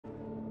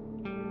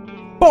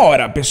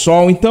Bora,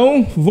 pessoal,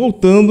 então,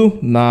 voltando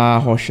na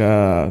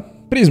rocha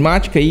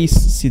prismática e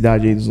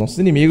cidade aí dos nossos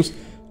inimigos.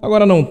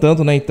 Agora não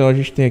tanto, né? Então a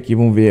gente tem aqui,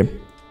 vamos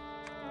ver.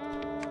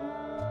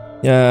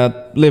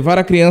 Levar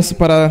a criança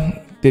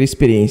para ter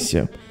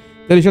experiência.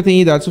 Então, ele já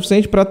tem idade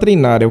suficiente para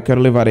treinar. Eu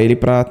quero levar ele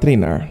para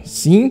treinar.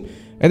 Sim,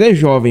 ele é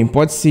jovem,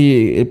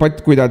 ele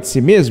pode cuidar de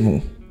si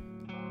mesmo?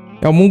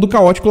 É um mundo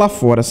caótico lá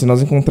fora. Se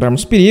nós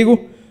encontrarmos perigo,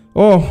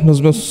 nos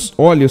meus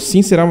olhos,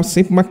 sim, será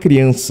sempre uma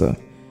criança.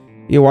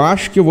 Eu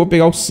acho que eu vou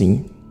pegar o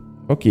sim.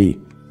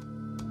 Ok.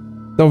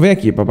 Então vem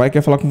aqui, papai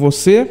quer falar com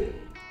você.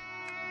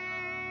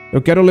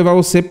 Eu quero levar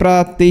você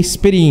pra ter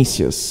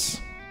experiências.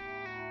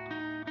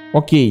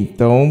 Ok,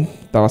 então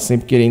tava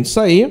sempre querendo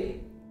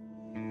sair.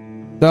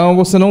 Então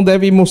você não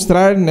deve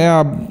mostrar, né,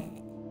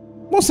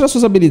 mostrar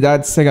suas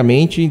habilidades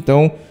cegamente.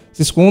 Então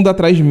se esconda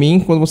atrás de mim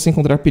quando você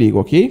encontrar perigo,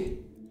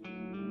 ok?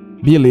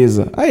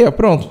 Beleza. Aí, ó,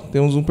 pronto.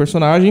 Temos um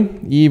personagem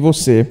e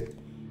você.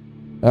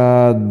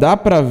 Dá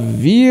pra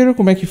vir...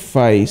 Como é que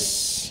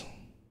faz?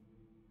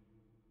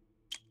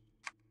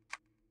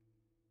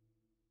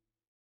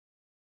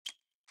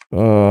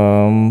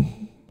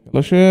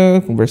 Relaxa,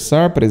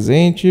 conversar,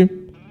 presente.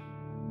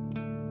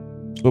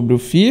 Sobre o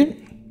FI.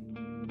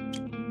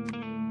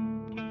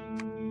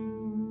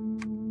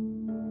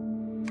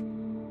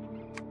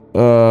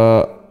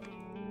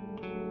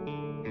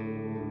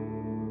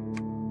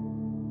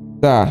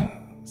 Tá.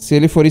 Se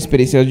ele for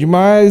experienciado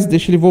demais,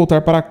 deixa ele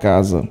voltar para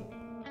casa.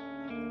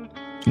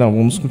 Não,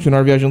 vamos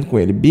continuar viajando com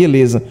ele.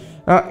 Beleza.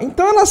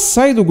 Então ela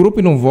sai do grupo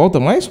e não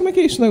volta mais? Como é que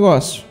é esse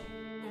negócio?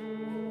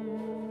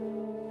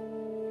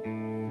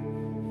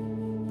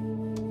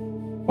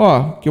 Ó,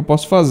 o que eu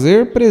posso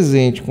fazer?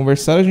 Presente.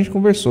 Conversar, a gente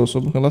conversou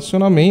sobre o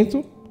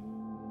relacionamento.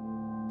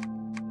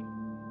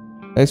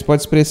 Aí você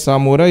pode expressar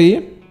amor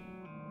aí.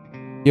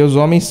 E os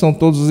homens são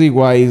todos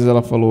iguais,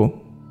 ela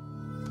falou.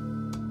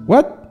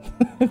 What?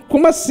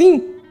 Como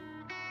assim?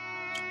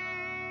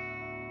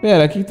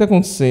 Pera, o que tá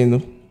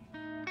acontecendo?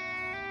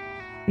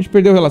 A gente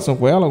perdeu relação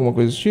com ela? Alguma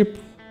coisa desse tipo?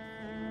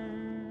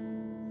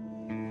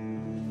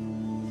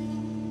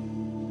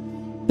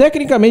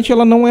 Tecnicamente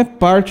ela não é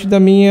parte da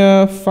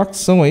minha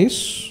facção, é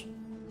isso?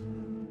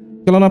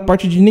 Ela não é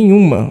parte de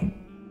nenhuma.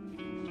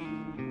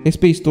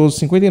 Respeitoso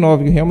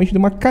 59, que realmente deu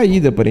uma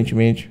caída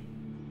aparentemente.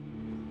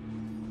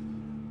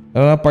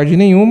 Ela não é parte de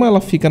nenhuma,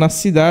 ela fica na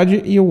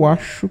cidade e eu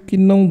acho que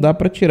não dá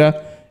pra tirar.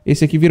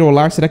 Esse aqui virou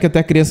lar, será que até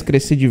a criança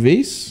crescer de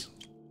vez?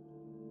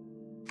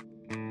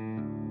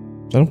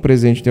 Então,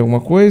 presente tem alguma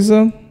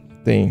coisa?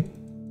 Tem.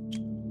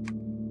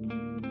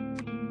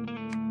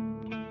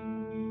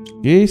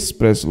 Ok,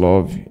 Express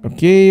Love.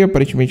 Ok,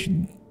 aparentemente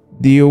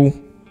deu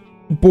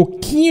um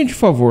pouquinho de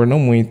favor, não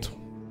muito.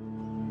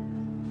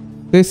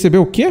 Você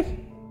recebeu o quê?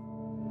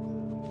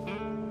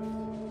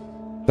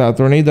 Tá,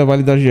 torneio da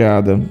Vale da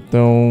Geada.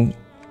 Então,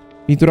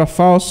 pintura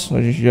falso.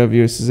 A gente já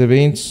viu esses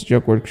eventos. De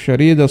acordo com o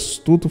Charida,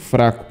 astuto,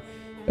 fraco.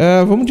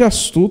 Vamos de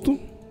astuto.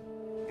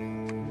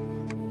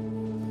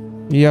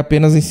 E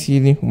apenas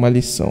ensine uma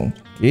lição,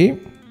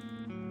 ok?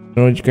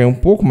 Onde caiu um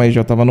pouco, mas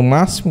já estava no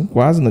máximo,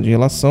 quase, na de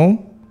relação.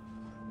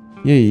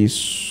 E é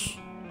isso.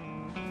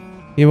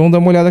 E vamos dar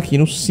uma olhada aqui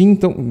no sim,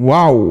 então.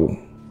 Uau!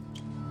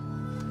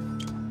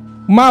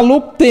 O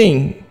maluco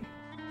tem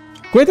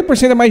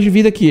 50% a mais de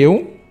vida que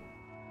eu.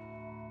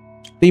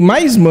 Tem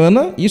mais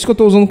mana. Isso que eu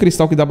tô usando um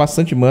cristal que dá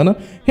bastante mana.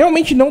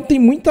 Realmente não tem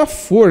muita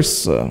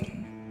força.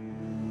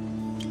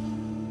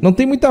 Não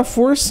tem muita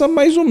força,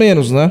 mais ou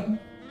menos, né?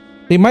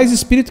 Tem mais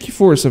espírito que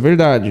força,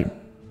 verdade.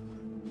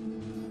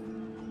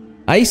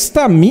 A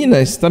estamina...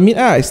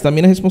 a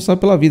estamina é responsável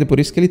pela vida. Por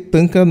isso que ele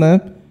tanca,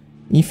 né?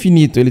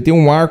 Infinito. Ele tem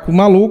um arco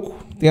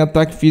maluco. Tem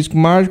ataque físico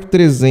mágico,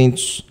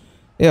 300.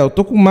 Eu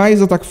tô com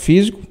mais ataque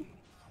físico.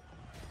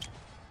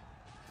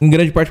 Em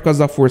grande parte por causa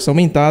da força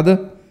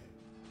aumentada.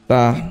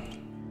 Tá.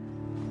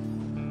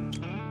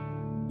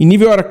 E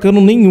nível arcano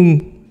nenhum.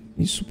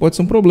 Isso pode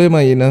ser um problema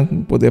aí, né?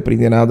 Não poder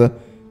aprender nada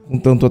com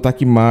tanto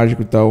ataque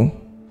mágico e tal.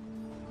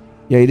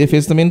 E aí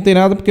defesa também não tem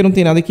nada, porque não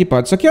tem nada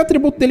equipado. Isso aqui é o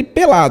atributo dele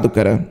pelado,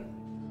 cara.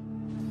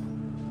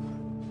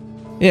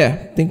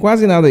 Tem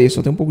quase nada aí.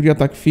 Só tem um pouco de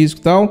ataque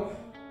físico e tal.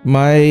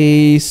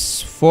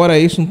 Mas fora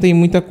isso não tem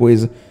muita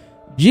coisa.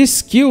 De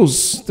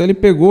skills, então ele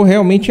pegou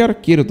realmente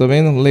arqueiro, tá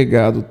vendo?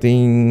 Legado,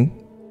 tem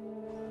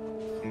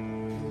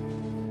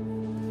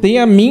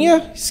a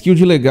minha skill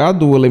de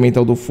legado, o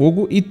elemental do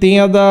fogo. E tem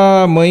a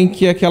da mãe,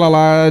 que é aquela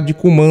lá de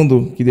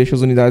comando, que deixa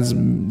as unidades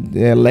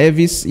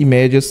leves e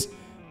médias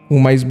com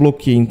mais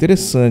bloqueio.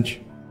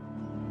 Interessante.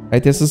 Aí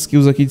tem essas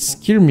skills aqui de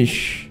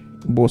skirmish,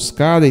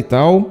 emboscada e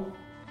tal.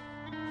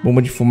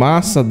 Bomba de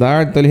fumaça,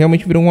 dardo. Então ele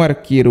realmente virou um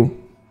arqueiro.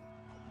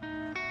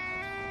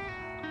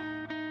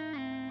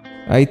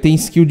 Aí tem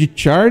skill de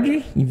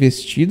charge,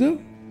 investida.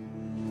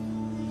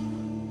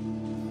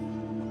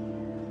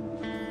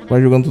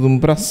 Vai jogando todo mundo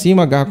pra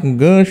cima, agarra com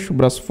gancho,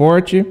 braço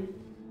forte.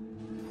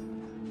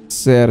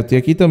 Certo, e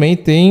aqui também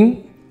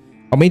tem...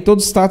 Aumentou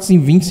os status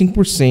em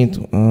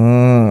 25%.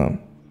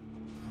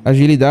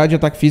 Agilidade e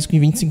ataque físico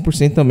em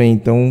 25% também,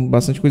 então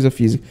bastante coisa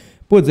física.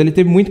 Putz, ele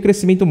teve muito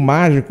crescimento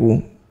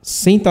mágico,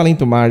 sem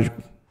talento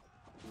mágico.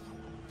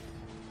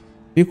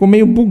 Ficou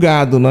meio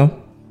bugado, né?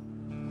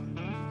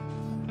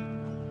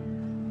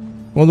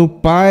 Quando o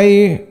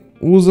pai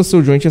usa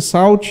seu Joint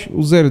Assault,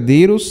 os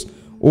herdeiros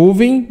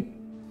ouvem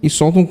e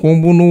soltam um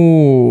combo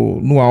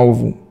no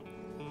alvo.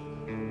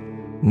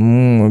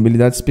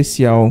 Habilidade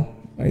especial.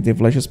 Aí tem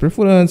flechas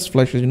perfurantes,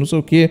 flechas de não sei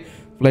o que,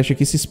 flecha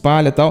que se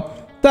espalha e tal.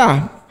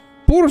 Tá,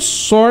 por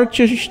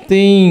sorte a gente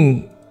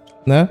tem,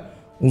 né,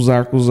 uns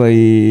arcos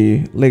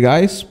aí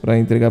legais pra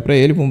entregar pra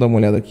ele. Vamos dar uma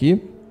olhada aqui.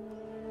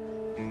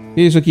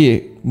 E isso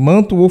aqui,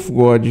 Manto Wolf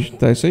God.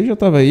 Tá, isso aí já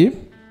tava aí.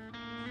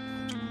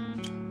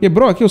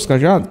 Quebrou aqui os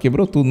cajados?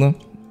 Quebrou tudo, né?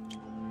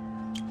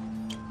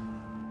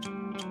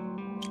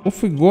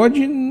 Wolf God...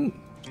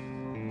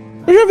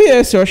 Eu já vi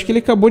esse, eu acho que ele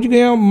acabou de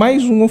ganhar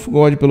mais um Wolf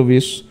God, pelo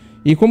visto.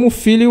 E como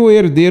filho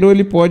herdeiro,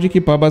 ele pode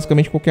equipar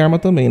basicamente qualquer arma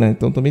também, né?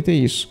 Então também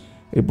tem isso.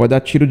 Ele pode dar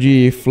tiro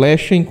de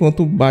flecha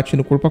enquanto bate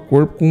no corpo a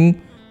corpo com,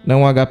 né,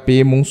 um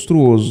HP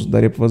monstruoso.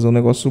 Daria pra fazer um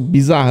negócio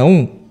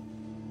bizarrão,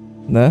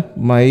 né?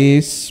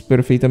 Mas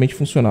perfeitamente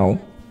funcional.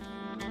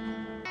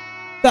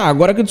 Tá,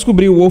 agora que eu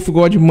descobri o Wolf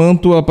God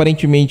Manto,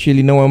 aparentemente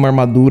ele não é uma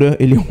armadura,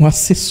 ele é um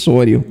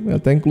acessório. Eu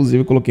até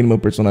inclusive coloquei no meu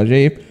personagem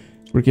aí,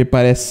 porque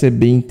parece ser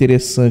bem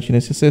interessante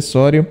nesse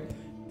acessório.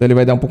 Então ele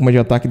vai dar um pouco mais de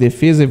ataque,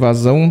 defesa,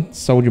 evasão,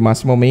 saúde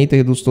máxima aumenta e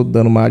reduz todo o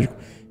dano mágico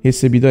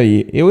recebido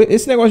aí.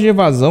 Esse negócio de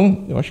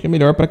evasão, eu acho que é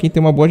melhor pra quem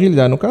tem uma boa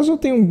agilidade. No caso, eu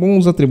tenho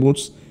bons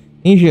atributos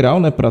em geral,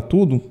 né, pra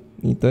tudo.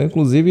 Então,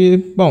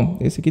 inclusive, bom,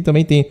 esse aqui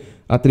também tem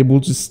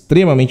atributos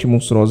extremamente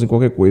monstruosos em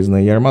qualquer coisa,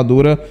 né? E a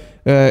armadura,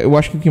 eu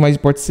acho que o que mais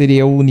importa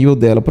seria o nível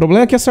dela. O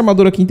problema é que essa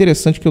armadura aqui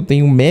interessante que eu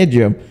tenho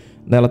média,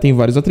 né, ela tem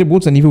vários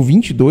atributos, é nível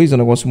 22, é um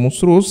negócio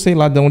monstruoso, sei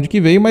lá de onde que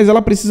veio, mas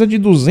ela precisa de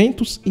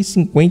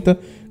 250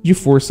 de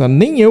força.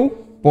 Nem eu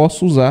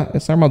posso usar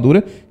essa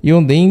armadura e eu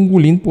andei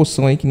engolindo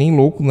poção aí que nem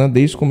louco, né,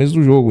 desde o começo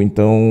do jogo.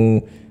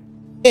 Então,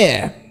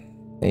 é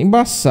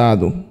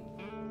embaçado.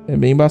 É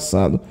bem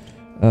embaçado.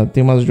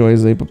 Tem umas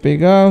joias aí pra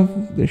pegar.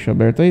 Deixa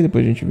aberto aí,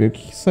 depois a gente vê o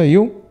que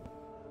saiu.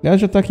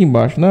 Aliás, já tá aqui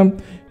embaixo, né?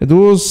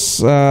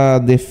 Reduz a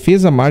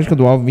defesa mágica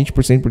do alvo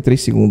 20% por 3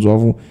 segundos. O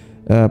alvo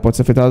pode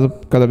ser afetado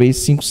cada vez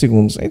 5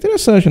 segundos. É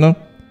interessante, né?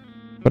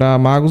 Pra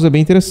magos é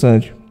bem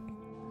interessante.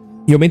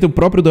 E aumenta o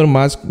próprio dano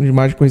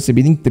mágico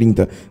recebido em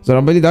 30. Usar a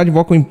habilidade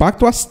invoca um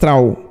impacto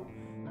astral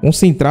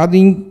concentrado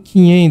em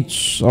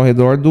 500 ao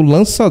redor do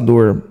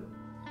lançador.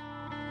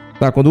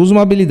 Tá, quando usa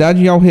uma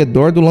habilidade ao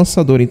redor do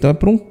lançador, então é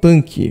pra um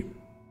tanque.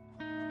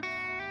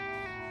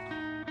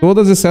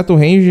 Todas exceto o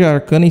range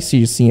arcana em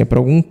si, sim, é pra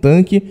algum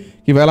tanque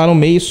que vai lá no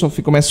meio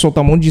e começa a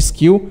soltar um monte de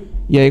skill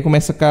e aí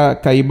começa a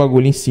cair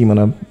bagulho em cima,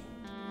 né?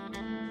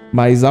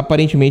 Mas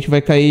aparentemente vai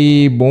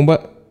cair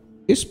bomba...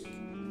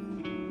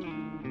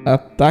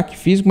 Ataque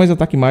físico, mais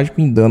ataque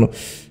mágico em dano.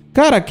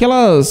 Cara,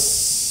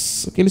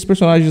 aqueles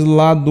personagens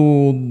lá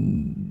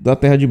da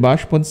Terra de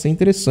Baixo podem ser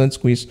interessantes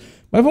com isso.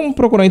 Mas vamos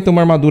procurar então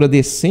uma armadura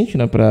decente,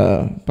 né,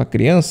 pra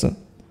criança.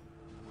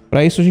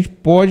 Pra isso a gente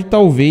pode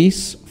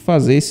talvez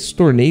fazer esses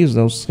torneios,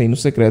 né, os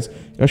reinos secretos.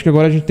 Eu acho que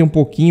agora a gente tem um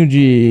pouquinho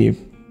de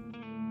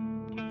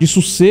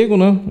sossego,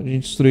 né? A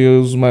gente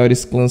destruiu os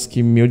maiores clãs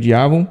que me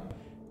odiavam.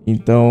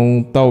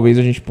 Então talvez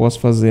a gente possa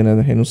fazer,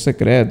 né, reinos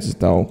secretos e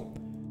tal.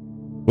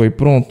 Foi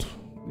pronto.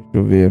 Deixa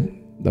eu ver.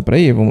 Dá pra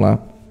ir? Vamos lá.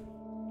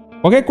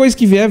 Qualquer coisa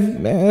que vier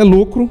é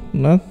lucro,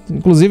 né?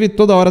 Inclusive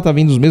toda hora tá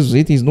vindo os mesmos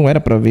itens. Não era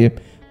pra ver,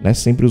 né,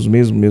 sempre os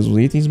mesmos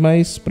itens,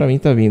 mas pra mim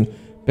tá vindo.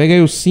 Pega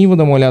aí o sim, vou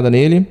dar uma olhada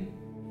nele.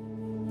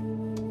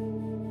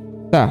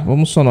 Tá,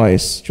 vamos só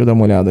nós. Deixa eu dar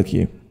uma olhada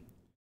aqui.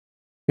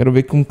 Quero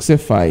ver como que você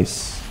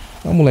faz.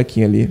 Tá um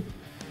molequinho ali.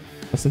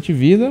 Bastante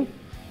vida.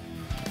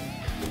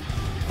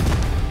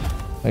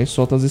 Aí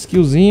solta as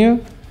skillzinhas.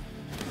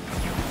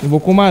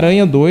 Invocou uma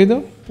aranha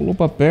doida. Pulou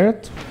pra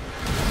perto.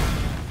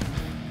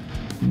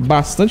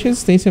 Bastante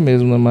resistência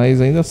mesmo, né? Mas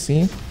ainda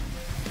assim...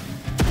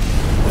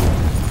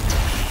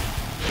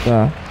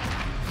 Tá.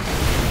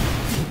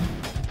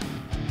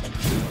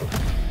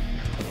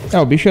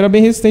 O bicho era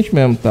bem resistente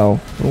mesmo, tal.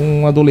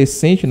 Um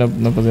adolescente na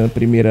fazendo a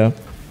primeira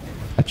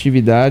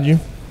atividade.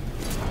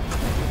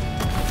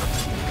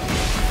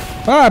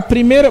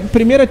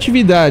 Primeira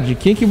atividade.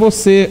 Quem que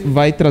você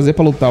vai trazer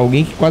pra lutar?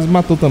 Alguém que quase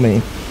matou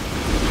também.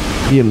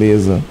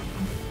 Beleza.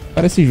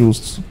 Parece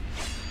justo.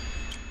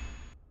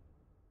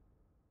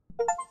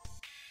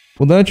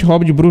 O Dante,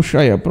 hobby de bruxo.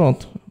 Aí, ó,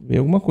 pronto.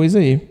 Veio alguma coisa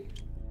aí. Deixa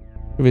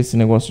eu ver esse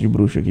negócio de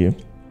bruxo aqui.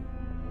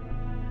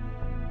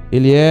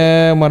 Ele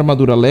é uma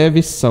armadura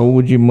leve,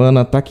 saúde,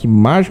 mana, ataque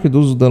mágico,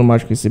 reduz o dano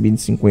mágico recebido em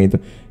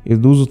 50.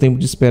 Reduz o tempo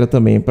de espera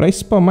também. Pra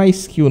spamar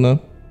skill, né?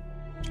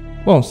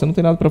 Bom, se não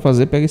tem nada pra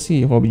fazer, pega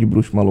esse hobby de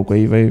bruxo maluco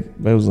aí e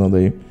vai usando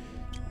aí.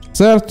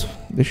 Certo?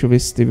 Deixa eu ver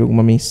se teve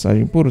alguma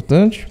mensagem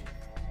importante.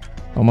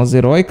 Almas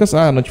heróicas.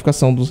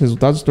 Notificação dos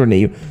resultados do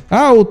torneio.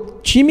 O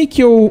time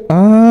que eu...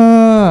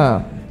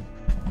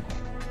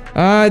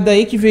 é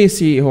daí que veio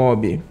esse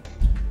hobby.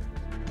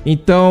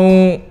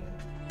 Então...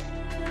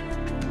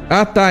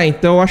 tá.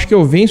 Então eu acho que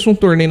eu venço um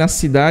torneio na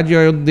cidade,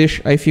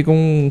 aí fica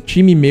um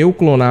time meu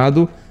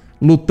clonado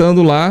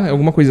lutando lá,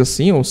 alguma coisa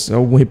assim, ou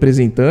algum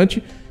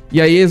representante. E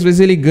aí às vezes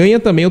ele ganha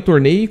também o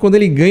torneio, e quando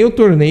ele ganha o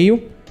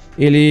torneio,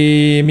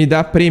 ele me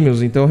dá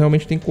prêmios. Então,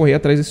 realmente tem que correr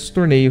atrás desses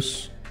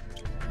torneios.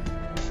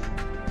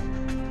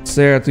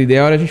 Certo, o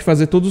ideal era a gente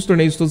fazer todos os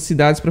torneios de todas as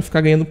cidades pra ficar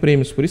ganhando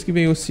prêmios. Por isso que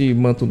veio esse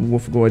manto do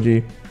Wolf God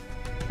aí.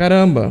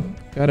 Caramba,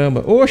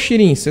 caramba. Ô,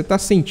 Shirin, você tá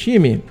sem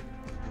time?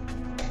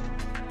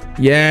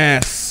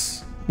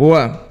 Yes!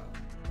 Boa.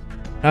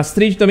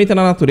 Astrid também tá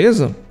na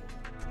natureza?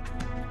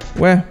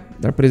 Ué,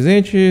 dar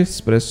presente,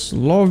 express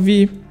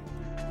love.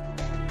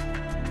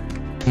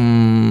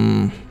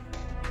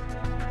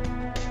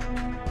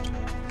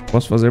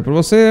 Posso fazer pra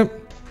você.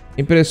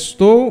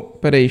 Emprestou.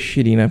 Pera aí,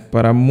 Shirin, né?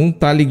 Para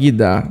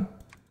Muntaligidar.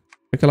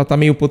 É que ela tá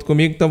meio puto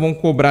comigo, então vamos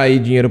cobrar aí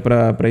dinheiro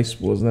pra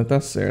esposa, né? Tá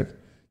certo.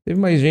 Teve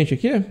mais gente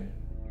aqui?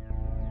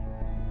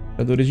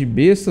 Criadores de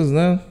bestas,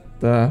 né?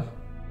 Tá.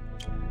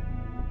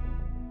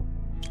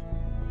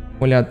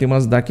 Olha, tem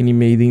umas Dakini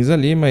Maidens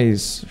ali,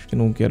 mas acho que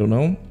não quero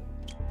não.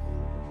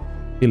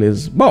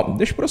 Beleza. Bom,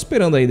 deixa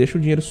prosperando aí, deixa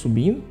o dinheiro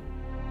subindo.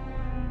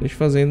 Deixa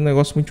fazendo um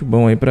negócio muito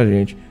bom aí pra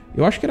gente.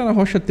 Eu acho que era na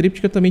Rocha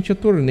Tríptica também tinha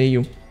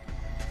torneio.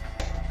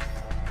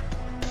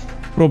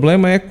 O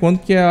problema é quando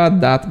que é a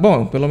data.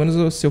 Bom, pelo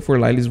menos se eu for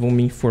lá eles vão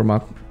me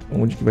informar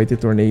onde que vai ter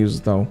torneios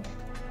e tal.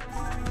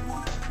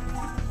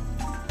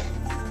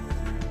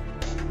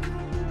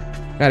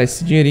 Cara,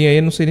 esse dinheirinho aí,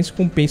 eu não sei nem se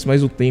compensa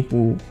mais o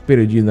tempo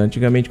perdido, né?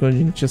 Antigamente, quando a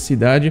gente tinha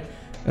cidade,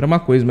 era uma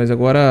coisa. Mas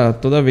agora,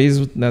 toda vez,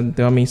 né,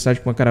 tem uma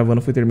mensagem que uma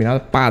caravana foi terminada,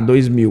 pá,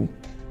 2.000.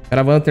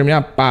 Caravana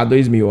terminada, pá,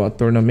 2.000. Ó,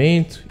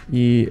 tornamento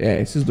e...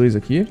 esses dois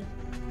aqui.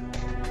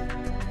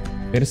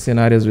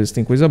 Mercenário, às vezes,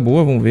 tem coisa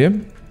boa, vamos ver.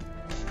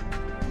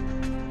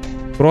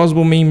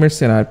 Crossbowman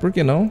mercenário, por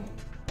que não?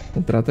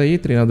 Contrata aí,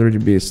 treinador de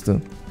besta.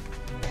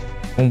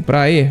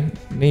 Comprar aí?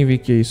 Nem vi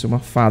que é isso, é uma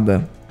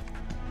fada.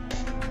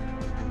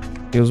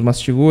 Tem os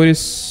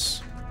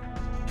mastigores.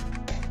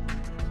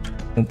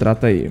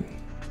 Contrata aí.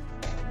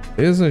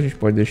 Beleza? A gente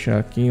pode deixar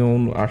aqui.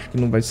 Eu acho que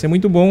não vai ser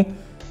muito bom.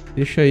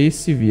 Deixa aí,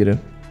 se vira.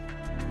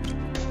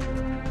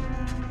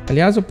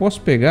 Aliás, eu posso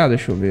pegar,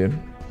 deixa eu ver.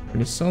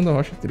 Munição da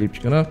rocha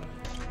tríptica, né?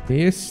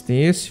 Tem esse,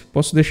 tem esse.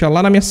 Posso deixar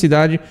lá na minha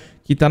cidade,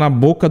 que tá na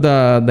boca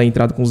da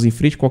entrada com os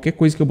infrit. Qualquer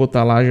coisa que eu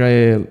botar lá já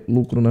é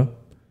lucro, né?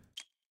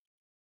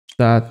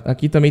 Tá,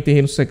 aqui também tem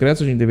reinos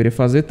secretos, a gente deveria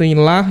fazer. Tem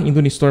lá em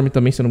Dunestorm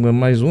também, se não me engano,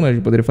 mais um, né? A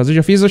gente poderia fazer.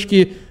 Já fiz, acho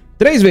que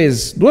 3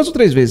 vezes. 2 ou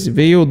 3 vezes.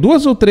 Veio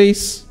 2 ou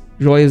 3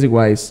 joias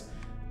iguais.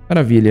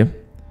 Maravilha.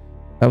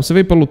 Tá, você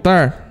veio pra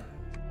lutar?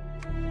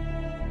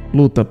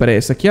 Luta, pera aí.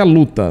 Essa aqui é a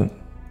luta.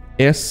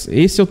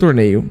 Esse é o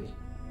torneio.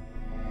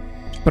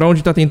 Pra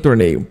onde tá tendo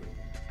torneio?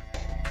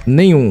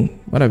 Nenhum.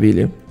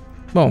 Maravilha.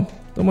 Bom,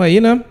 tamo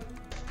aí, né?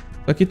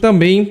 Isso aqui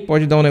também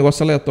pode dar um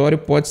negócio aleatório.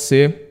 Pode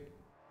ser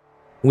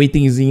um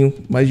itemzinho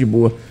mais de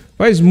boa.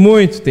 Faz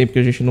muito tempo que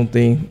a gente não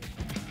tem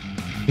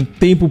um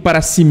tempo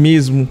para si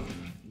mesmo,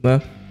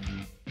 né?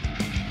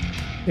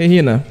 E aí,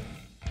 Rina?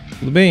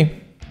 Tudo bem?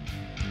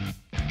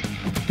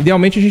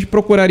 Idealmente a gente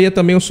procuraria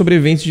também os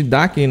sobreviventes de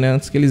Daken, né?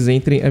 Antes que eles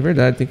entrem... É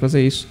verdade, tem que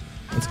fazer isso.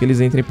 Antes que eles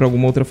entrem para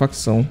alguma outra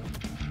facção.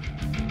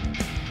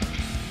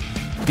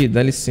 Ih,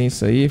 dá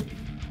licença aí.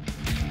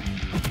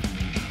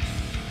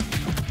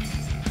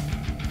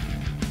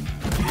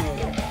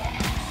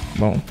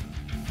 Bom.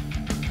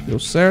 Deu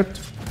certo.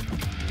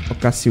 Olha o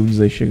Cacildes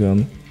aí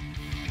chegando.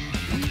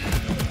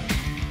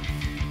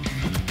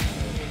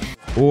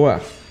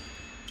 Boa.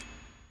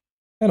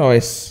 É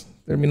nóis.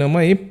 Terminamos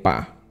aí,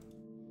 pá.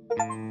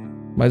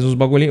 Mais uns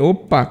bagulhinhos.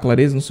 Opa,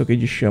 clareza, não sei o que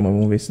de chama.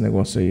 Vamos ver esse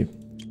negócio aí.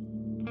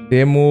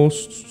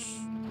 Temos...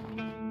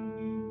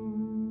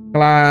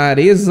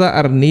 clareza,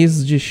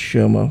 arnês de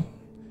chama.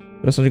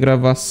 Operação de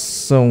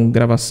gravação.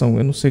 Gravação,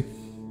 eu não sei.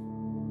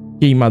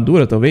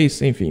 Queimadura,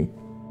 talvez? Enfim.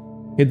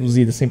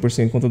 Reduzida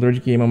 100%. Contador de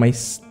queima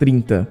mais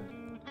 30.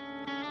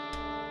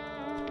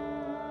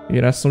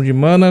 Geração de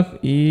mana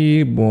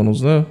e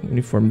bônus, né?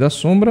 Uniforme da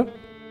sombra.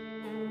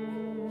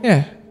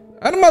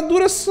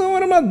 Armaduras são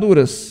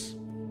armaduras.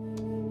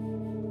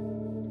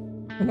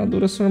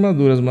 Armaduras são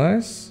armaduras,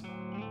 mas...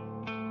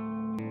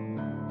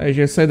 aí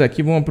já sai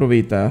daqui, vamos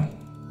aproveitar.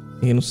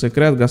 Reino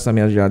secreto, gastar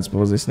minhas jades pra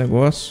fazer esse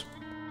negócio.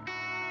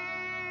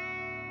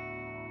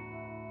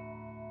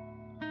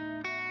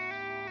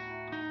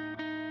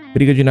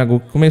 Briga de Nago.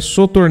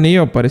 Começou o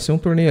torneio, ó. Apareceu um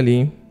torneio ali,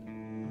 hein?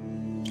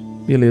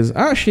 Beleza.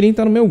 Ah, a Shirin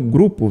tá no meu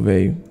grupo,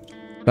 velho.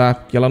 Tá,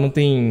 porque ela não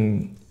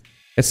tem...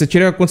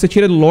 quando você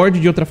tira Lorde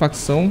de outra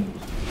facção,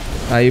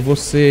 aí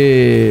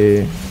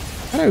você...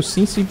 caralho, o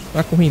Sim se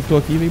acorrentou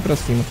aqui e veio pra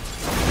cima.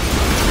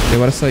 E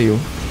agora saiu.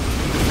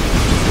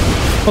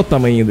 Olha o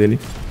tamanho dele.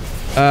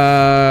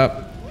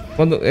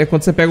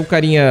 Quando você pega o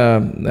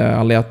carinha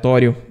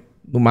aleatório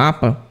do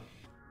mapa,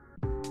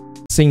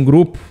 sem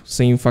grupo,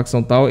 sem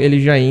facção tal, ele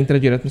já entra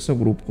direto no seu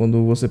grupo.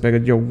 Quando você pega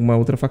de alguma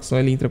outra facção,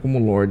 ele entra como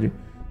Lorde.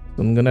 Se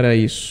não me engano era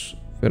isso.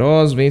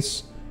 Feroz,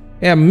 vence...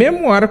 é,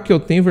 mesmo arco que eu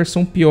tenho,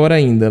 versão pior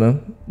ainda, né?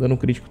 Dano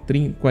crítico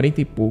 40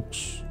 e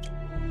poucos.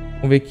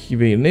 Vamos ver o que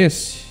veio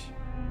nesse.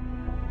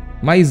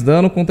 Mais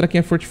dano contra quem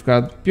é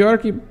fortificado. Pior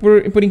que,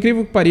 por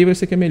incrível que parível,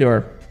 esse aqui é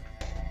melhor.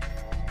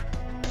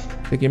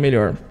 Esse aqui é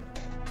melhor.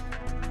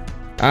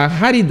 A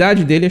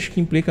raridade dele acho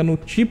que implica no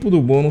tipo do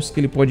bônus que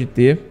ele pode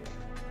ter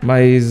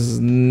Mas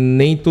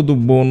nem todo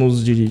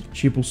bônus de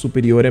tipo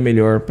superior é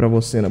melhor pra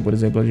você, né? Por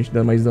exemplo, a gente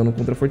dá mais dano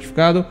contra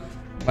fortificado,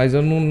 mas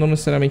eu não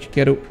necessariamente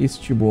quero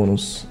este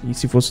bônus. E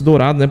se fosse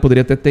dourado, né?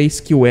 Poderia até ter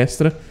skill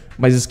extra,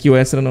 mas skill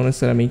extra não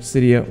necessariamente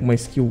seria uma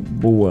skill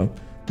boa.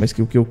 Uma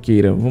skill que eu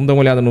queira. Vamos dar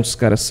uma olhada nos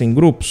caras sem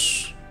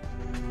grupos.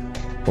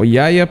 O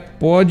Yaya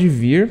pode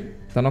vir.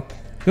 Tá no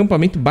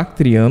acampamento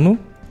bactriano.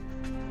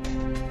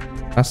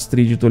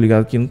 Astrid, tô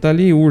ligado que não tá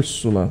ali.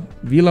 Úrsula.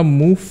 Vila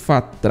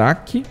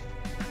Mufatrak.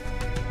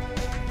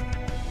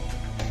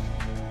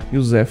 E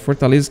o Zé,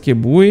 Fortaleza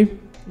Quebui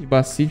e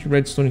Bacite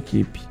Redstone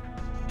Keep.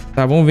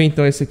 Tá, vamos ver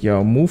então esse aqui,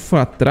 ó.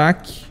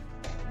 Mufatrak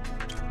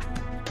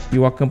e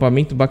o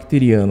acampamento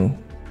bacteriano.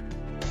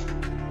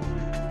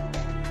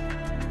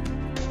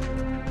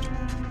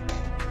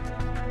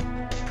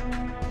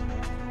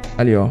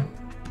 Ali, ó.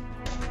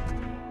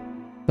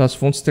 Então, as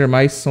fontes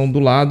termais são do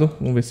lado.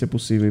 Vamos ver se é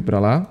possível ir pra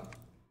lá.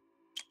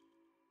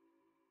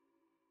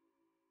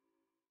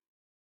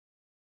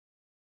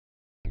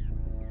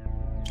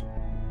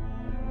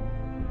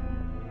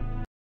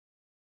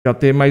 Já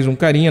ter mais um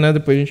carinha, né?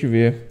 Depois a gente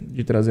vê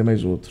de trazer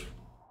mais outro.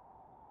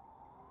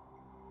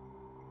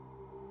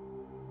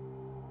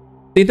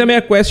 Tem também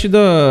a quest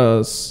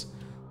dos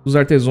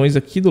artesãos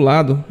aqui do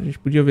lado. A gente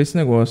podia ver esse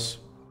negócio.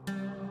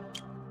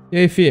 E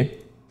aí, fi?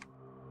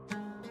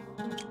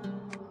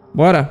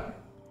 Bora?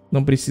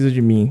 Não precisa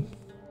de mim.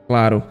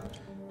 Claro.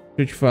 Deixa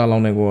eu te falar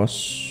um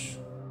negócio.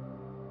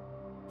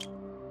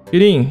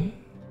 Filhinho.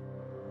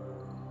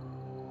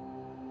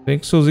 Vem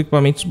com seus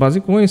equipamentos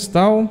basicões e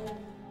tal.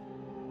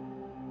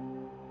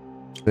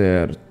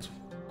 Certo.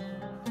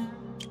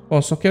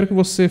 Bom, só quero que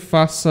você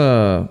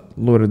faça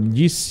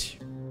lordice.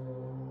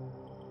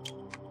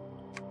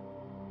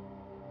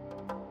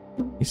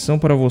 Missão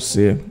para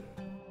você.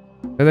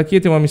 Sai daqui,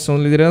 tem uma missão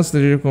de liderança,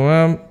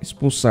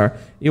 expulsar.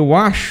 Eu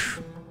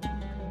acho...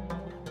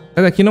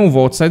 Sai daqui, não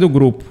volta, sai do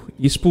grupo.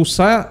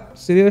 Expulsar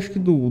seria, acho que,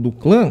 do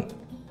clã.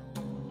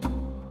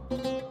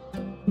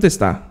 Vamos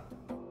testar.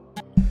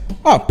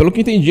 Ah, pelo que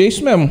entendi é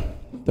isso mesmo.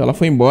 Então ela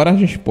foi embora, a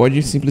gente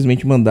pode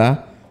simplesmente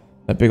mandar...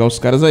 Vai pegar os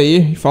caras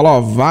aí e falar,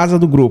 ó, vaza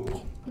do grupo.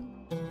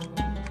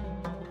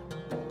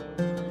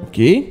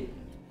 Ok.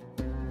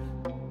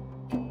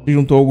 Se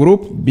juntou ao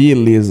grupo?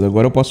 Beleza.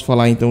 Agora eu posso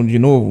falar então de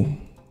novo.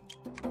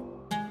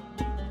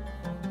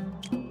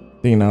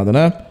 Tem nada,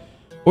 né?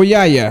 Ô,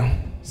 Yaya.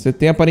 Você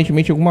tem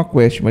aparentemente alguma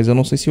quest, mas eu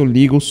não sei se eu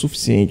ligo o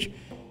suficiente.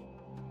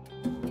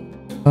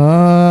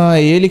 Ah,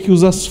 é ele que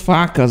usa as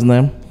facas,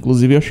 né?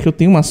 Inclusive eu acho que eu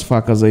tenho umas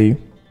facas aí.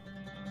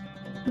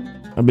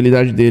 A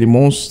habilidade dele,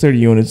 Monster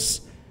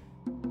Units.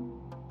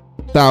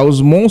 Tá,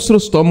 os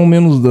monstros tomam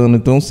menos dano,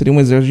 então seria um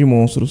exército de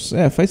monstros.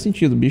 É, faz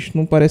sentido, o bicho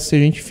não parece ser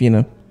gente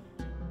fina.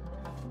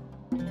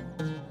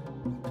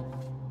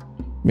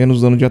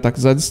 Menos dano de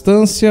ataques à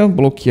distância,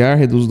 bloquear,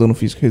 reduz o dano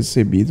físico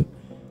recebido.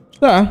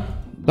 Tá,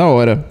 da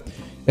hora.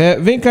 É,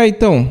 vem cá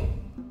então.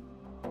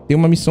 Tem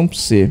uma missão pra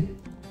você.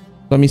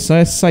 Sua missão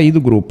é sair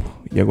do grupo.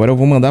 E agora eu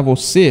vou mandar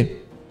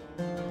você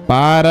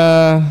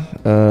para...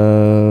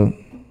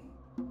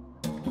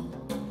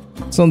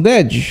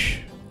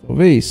 Sanded,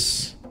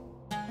 talvez...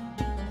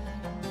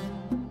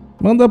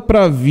 Manda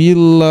pra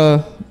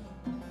Vila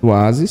do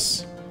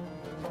Oasis.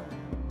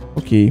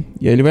 Ok.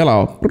 E aí ele vai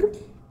lá, ó.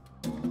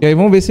 E aí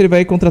vamos ver se ele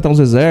vai contratar uns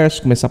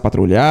exércitos, começar a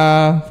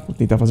patrulhar,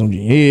 tentar fazer um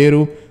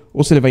dinheiro.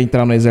 Ou se ele vai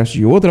entrar no exército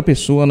de outra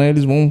pessoa, né?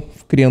 Eles vão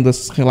criando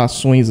essas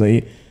relações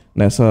aí,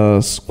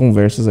 nessas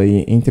conversas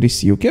aí entre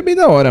si. O que é bem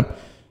da hora.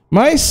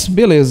 Mas,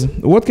 beleza.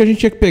 O outro que a gente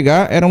tinha que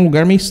pegar era um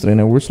lugar meio estranho,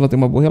 né? O Úrsula tem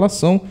uma boa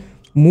relação.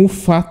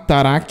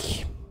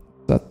 Mufatarak.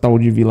 Essa tal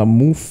de Vila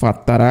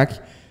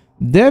Mufatarak.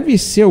 Deve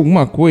ser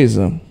alguma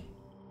coisa.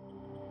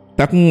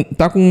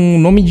 Tá com o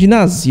nome de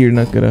Nazir,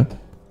 né, cara?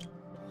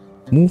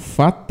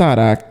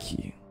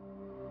 Mufatarak.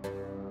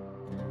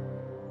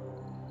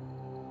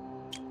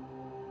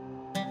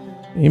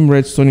 Em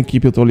Redstone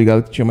Keep eu tô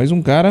ligado que tinha mais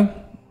um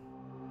cara.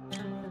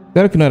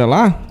 Sério que não era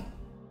lá?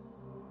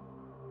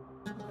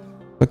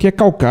 Isso aqui é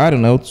calcário,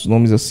 né? Outros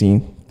nomes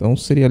assim. Então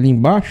seria ali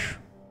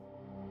embaixo.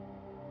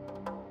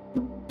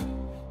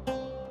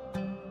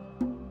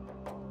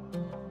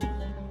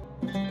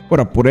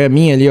 Ora, por aí a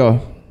minha ali, ó.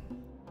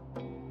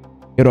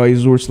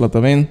 Heróis Úrsula, tá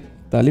vendo?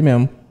 Tá ali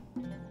mesmo.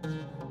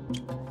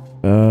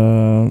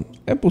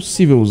 É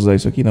possível usar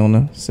isso aqui não,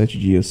 né? 7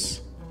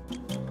 dias.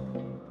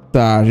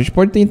 Tá, a gente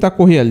pode tentar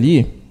correr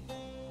ali.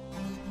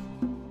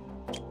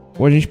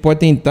 Ou a gente pode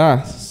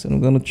tentar, se não me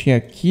engano tinha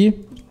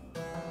aqui,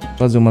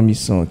 fazer uma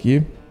missão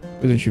aqui.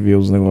 Depois a gente vê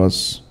os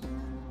negócios.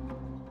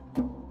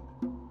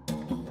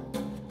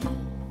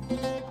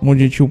 Um monte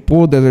de gente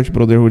upou, Desert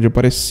Brotherhood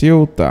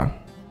apareceu, tá.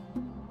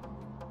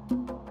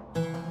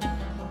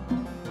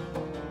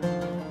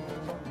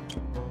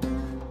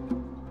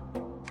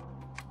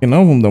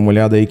 Não, vamos dar uma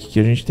olhada aí o que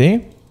a gente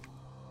tem.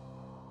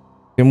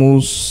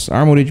 Temos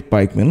Armored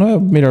Pikeman. Não é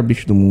o melhor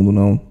bicho do mundo,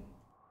 não.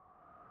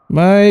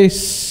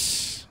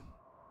 Mas...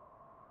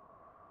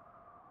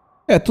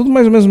 é, tudo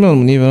mais ou menos no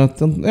mesmo nível, né?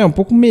 É um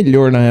pouco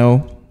melhor, na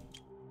real.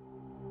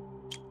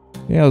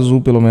 É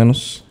azul, pelo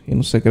menos. E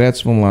nos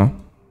secretos, vamos lá.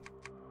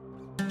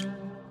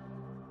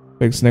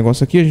 Pega esse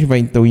negócio aqui, a gente vai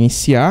então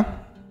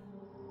iniciar.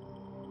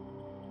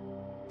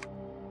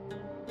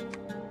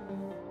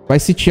 Vai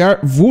sitiar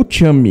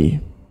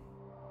Vultiame.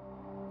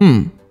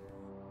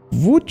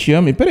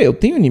 Vultiame. Pera aí, eu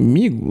tenho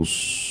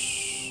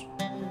inimigos?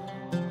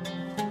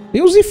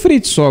 Tem os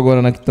ifrites só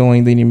agora, né, que estão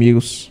ainda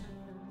inimigos.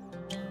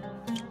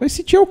 Vai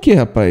sitiar o que,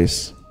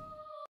 rapaz?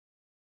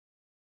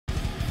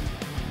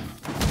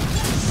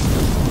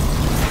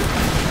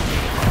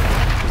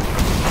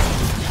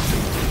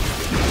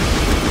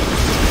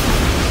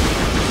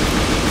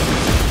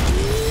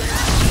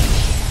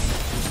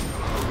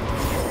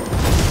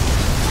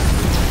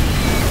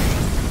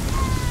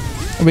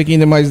 Vamos ver quem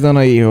dá mais dano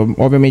aí.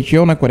 Obviamente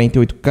eu, né?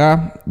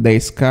 48k,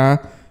 10k,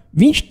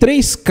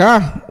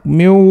 23k.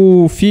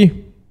 Meu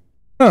fi.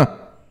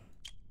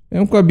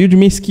 É um build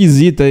meio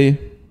esquisita aí.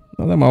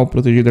 Nada mal,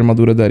 protegido da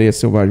armadura da areia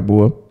selvagem.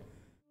 Boa.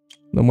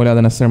 Dá uma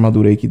olhada nessa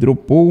armadura aí que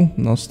dropou.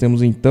 Nós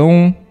temos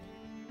então...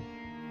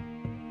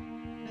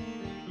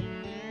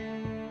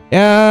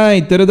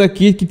 então era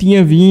daqui que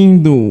tinha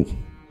vindo.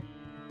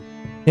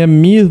 É a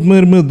mesma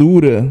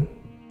armadura.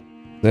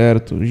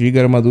 Certo.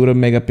 Giga armadura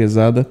mega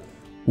pesada.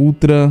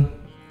 Ultra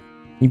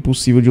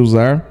impossível de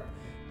usar.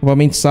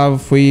 Provavelmente Sava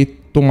foi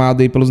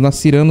tomado aí pelos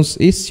Naciranos.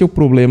 Esse é o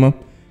problema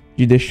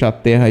de deixar a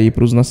terra aí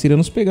para os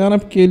Naciranos pegar, né?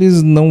 Porque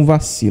eles não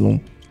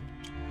vacilam.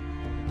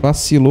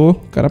 Vacilou,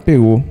 o cara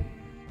pegou.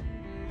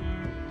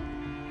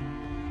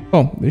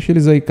 Bom, deixa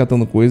eles aí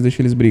catando coisa,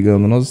 deixa eles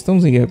brigando. Nós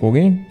estamos em guerra com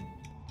alguém?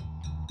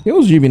 Tem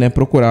os Jib, né?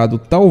 Procurado.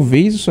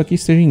 Talvez isso aqui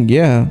esteja em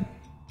guerra.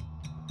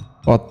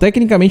 Ó,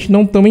 tecnicamente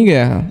não estamos em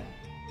guerra.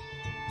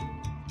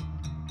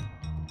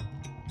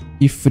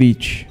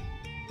 Ifrit.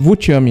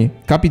 Vultiame,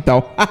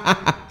 capital.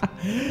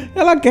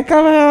 ela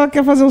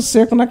quer fazer um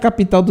cerco na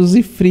capital dos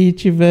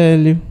Ifrit,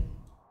 velho.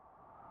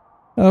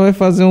 Ela vai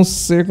fazer um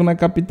cerco na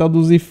capital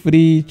dos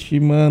Ifrit,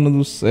 mano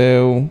do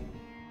céu.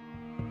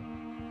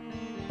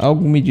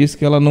 Algo me diz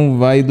que ela não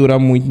vai durar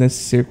muito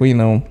nesse cerco aí,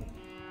 não.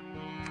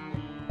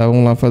 Tá,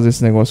 vamos lá fazer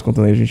esse negócio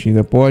contando aí. A gente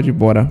ainda pode,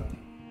 bora.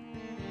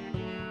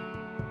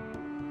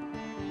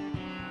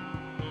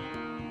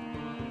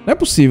 Não é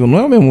possível, não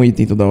é o mesmo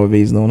item toda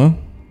vez, não, né?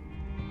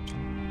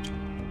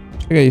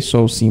 Pega aí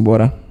só o sim,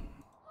 bora.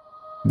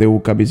 Deu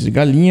cabeça de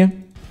galinha.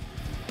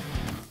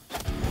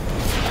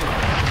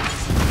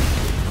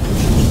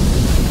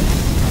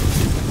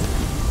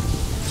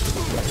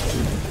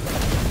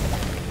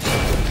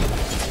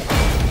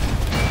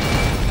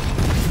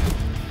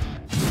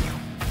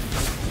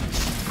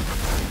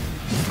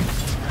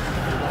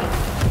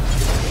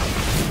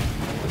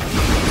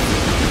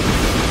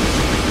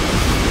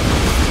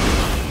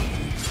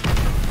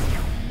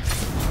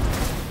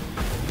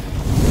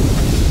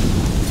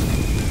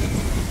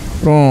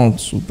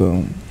 Pronto,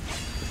 sultão.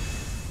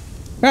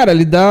 Cara,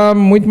 ele dá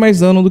muito mais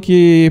dano do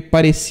que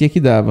parecia que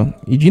dava.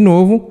 E de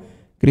novo,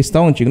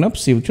 cristal antigo. Não é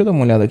possível. Deixa eu dar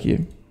uma olhada aqui.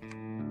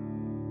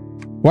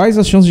 Quais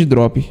as chances de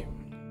drop?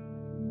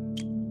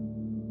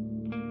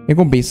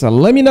 Recompensa: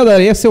 lâmina da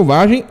areia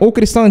selvagem ou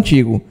cristal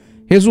antigo.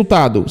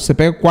 Resultado: você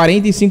pega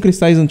 45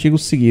 cristais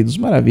antigos seguidos.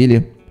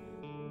 Maravilha.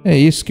 É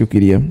isso que eu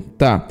queria.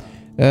 Tá.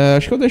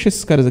 Acho que eu deixo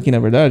esses caras aqui, na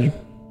verdade.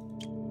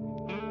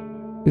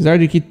 Apesar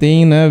de que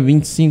tem, né,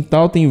 25 e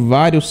tal, tem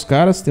vários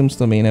caras. Temos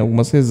também, né,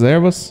 algumas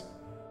reservas.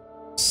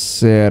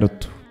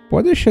 Certo.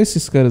 Pode deixar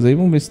esses caras aí.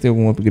 Vamos ver se tem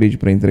algum upgrade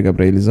pra entregar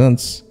pra eles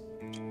antes.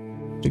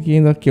 Esse aqui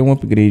ainda quer um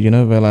upgrade,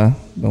 né? Vai lá,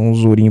 dá um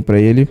ourinho pra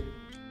ele.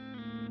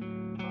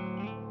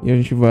 E a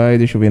gente vai...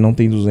 Deixa eu ver, não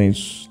tem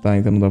 200. Tá,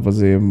 então não dá pra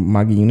fazer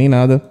maguinho nem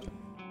nada.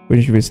 Depois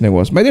a gente vê esse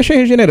negócio. Mas deixa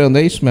regenerando,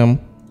 é isso mesmo.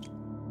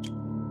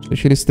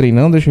 Deixa eles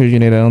treinando, deixa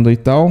regenerando e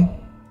tal.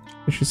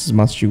 Deixa esses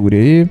mastiguri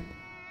aí.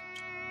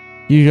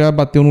 E já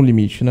bateu no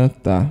limite, né?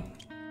 Tá.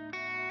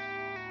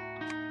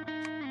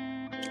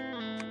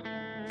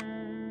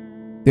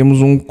 Temos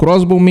um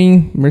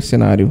crossbowman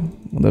mercenário.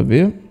 Manda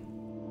ver.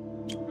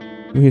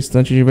 E o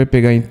restante a gente vai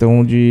pegar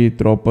então de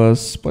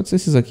tropas. Pode ser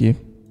esses aqui.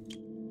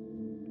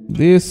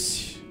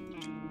 Desse.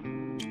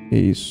 É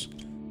isso.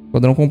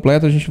 Quadrão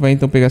completo, a gente vai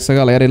então pegar essa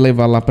galera e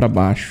levar lá pra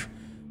baixo.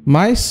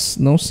 Mas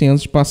não sem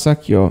antes de passar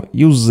aqui, ó.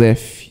 E o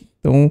Zef.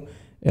 Então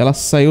ela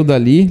saiu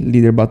dali.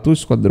 Líder bateu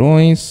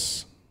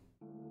esquadrões.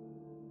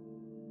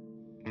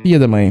 Filha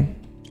da mãe.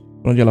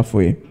 Pra onde ela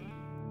foi?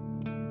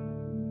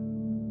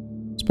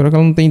 Espero que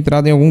ela não tenha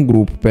entrado em algum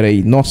grupo. Pera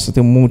aí. Nossa,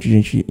 tem um monte de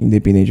gente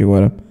independente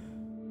agora.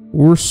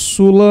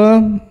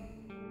 Úrsula.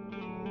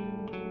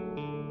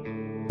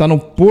 Tá no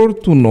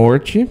Porto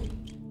Norte.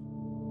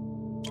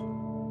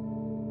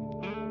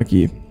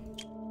 Aqui.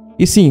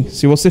 E sim,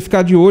 se você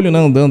ficar de olho, né,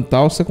 andando e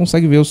tal, você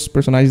consegue ver os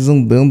personagens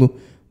andando,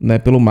 né,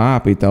 pelo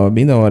mapa e tal. É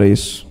bem da hora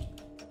isso.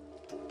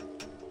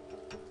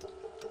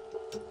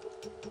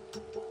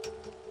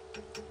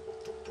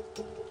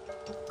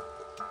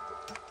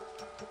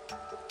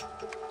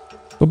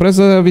 Tô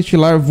precisando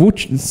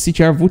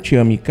sitiar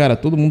Vultiame. Cara,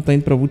 todo mundo tá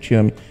indo pra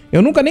Vultiame.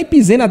 Eu nunca nem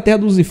pisei na terra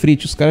dos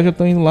Ifrit. Os caras já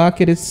estão indo lá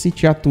querer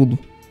sitiar tudo.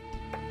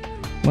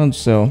 Mano do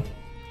céu.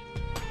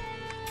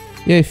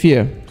 E aí,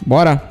 fia?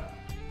 Bora?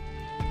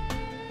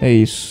 É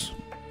isso.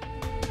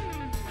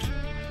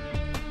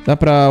 Dá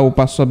pra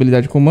upar sua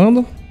habilidade de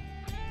comando?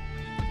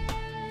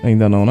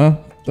 Ainda não, né?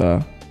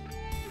 Tá.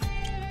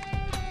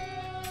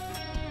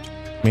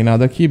 Tem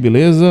nada aqui,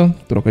 beleza.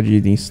 Troca de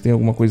itens. Tem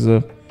alguma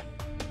coisa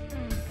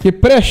que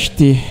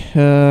preste?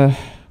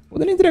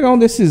 Poderia entregar um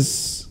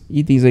desses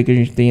itens aí que a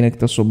gente tem, né? Que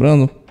tá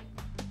sobrando.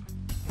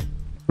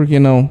 Por que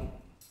não?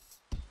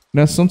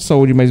 Regeneração de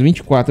saúde, mais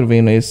 24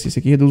 vem nesse. Esse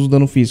aqui reduz o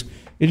dano físico.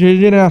 E de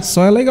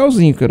regeneração é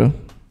legalzinho, cara.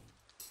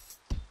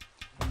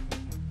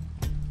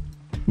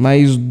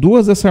 Mais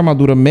 2 dessa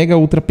armadura mega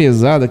ultra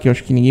pesada, que eu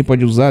acho que ninguém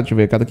pode usar. Deixa eu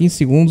ver, a cada 15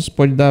 segundos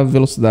pode dar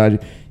velocidade.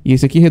 E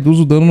esse aqui reduz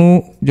o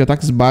dano de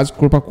ataques básicos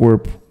corpo a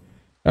corpo.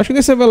 Eu acho que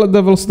desse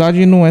da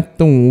velocidade não é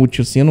tão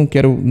útil assim. Eu não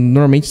quero...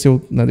 Normalmente se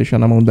eu deixar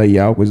na mão da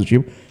IA ou coisa do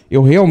tipo,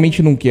 eu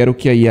realmente não quero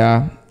que a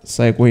IA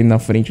saia correndo na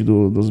frente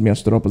das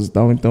minhas tropas e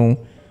tal. Então,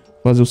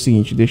 vou fazer o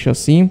seguinte, deixa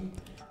assim.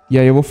 E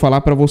aí eu vou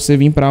falar pra você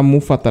vir pra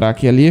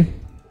Mufatrak ali.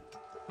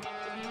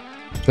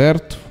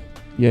 Certo?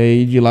 E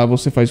aí de lá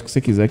você faz o que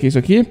você quiser. Que é isso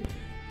aqui?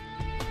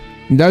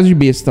 Unidades de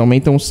besta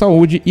aumentam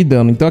saúde e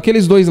dano. Então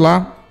aqueles dois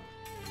lá,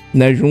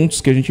 né,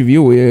 juntos que a gente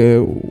viu,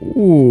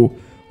 o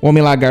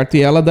Homem Lagarto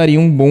e ela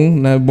dariam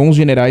bons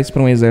generais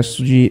para um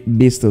exército de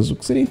bestas. O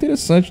que seria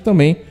interessante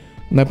também,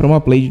 né, para uma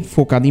play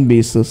focada em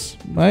bestas.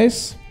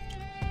 Mas,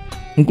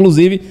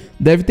 inclusive,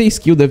 deve ter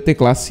skill, deve ter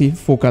classe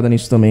focada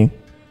nisso também.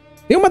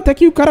 Tem uma até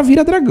que o cara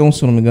vira dragão,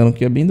 se eu não me engano,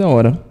 que é bem da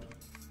hora.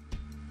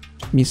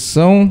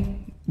 Missão.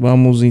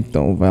 Vamos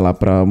então, vai lá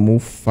para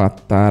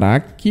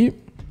Mufatrak.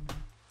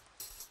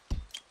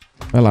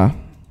 Vai lá.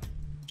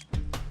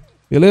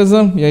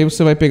 Beleza? E aí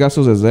você vai pegar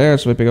seus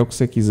exércitos, vai pegar o que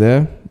você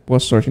quiser. Boa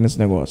sorte nesse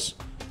negócio.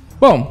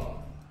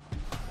 Bom.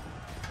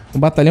 Um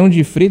batalhão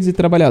de fritos e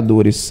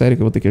trabalhadores. Sério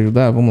que eu vou ter que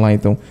ajudar? Vamos lá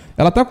então.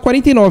 Ela tá com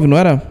 49, não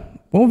era?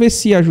 Vamos ver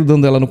se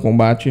ajudando ela no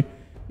combate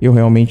eu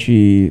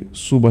realmente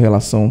subo a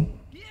relação.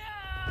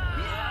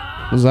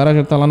 O Zara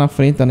já tá lá na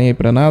frente, tá nem aí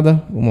pra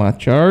nada. Vamos lá,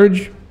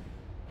 charge.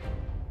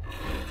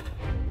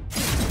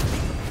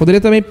 Poderia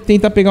também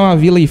tentar pegar uma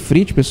vila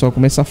Ifrit, pessoal.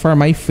 Começar a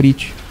farmar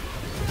Ifrit.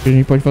 A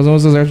gente pode fazer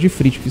uns exércitos de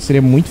Ifrit, que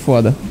seria muito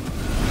foda.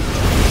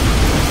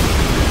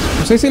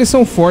 Não sei se eles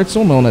são fortes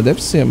ou não, né?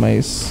 Deve ser,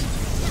 mas...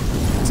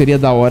 seria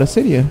da hora,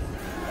 seria.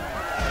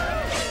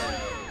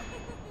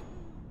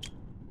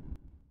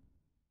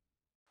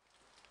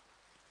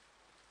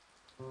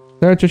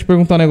 Certo, deixa eu te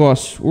perguntar um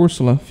negócio.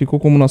 Úrsula, ficou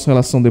como nossa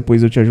relação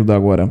depois de eu te ajudar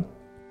agora?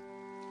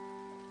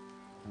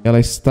 Ela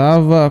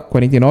estava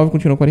 49 e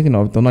continuou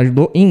 49. Então não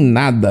ajudou em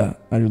nada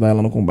a ajudar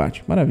ela no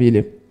combate.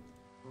 Maravilha.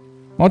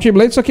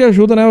 Multiblade isso aqui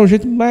ajuda, né? É o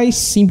jeito mais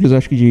simples, eu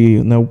acho que,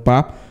 de, né,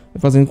 upar.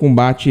 Fazendo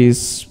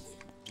combates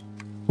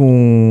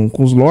com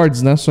os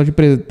lords, né? Só de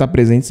estar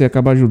presente você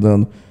acaba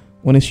ajudando.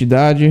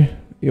 Honestidade.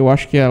 Eu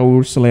acho que a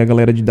Úrsula e a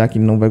galera de Dakin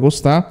não vai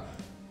gostar.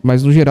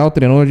 Mas no geral,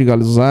 treinou de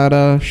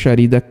Galzara.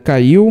 Sharida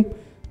caiu.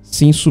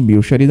 Sim,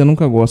 subiu. Sharida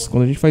nunca gosta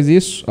quando a gente faz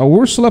isso. A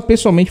Úrsula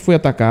pessoalmente foi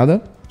atacada.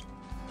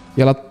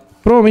 E ela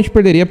provavelmente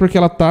perderia porque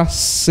ela tá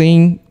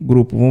sem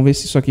grupo. Vamos ver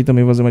se isso aqui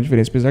também vai fazer uma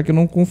diferença. Apesar que eu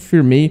não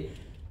confirmei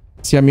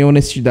se a minha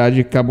honestidade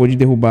acabou de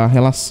derrubar a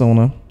relação,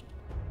 né?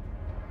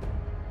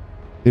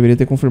 Deveria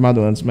ter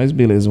confirmado antes, mas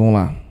beleza, vamos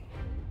lá.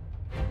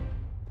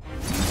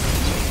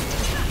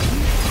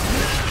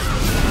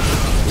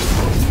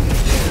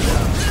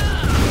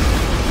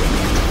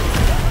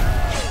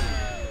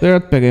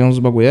 Certo, peguei uns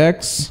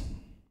bagulhex.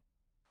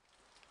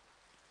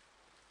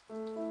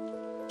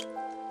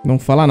 Não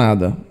fala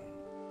nada.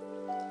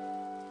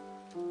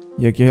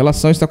 E aqui a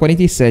relação está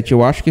 47.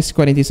 Eu acho que esse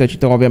 47,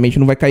 então, obviamente,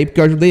 não vai cair porque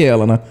eu ajudei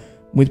ela, né?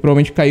 Muito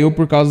provavelmente caiu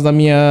por causa da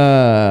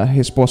minha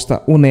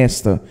resposta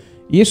honesta.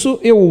 Isso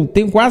eu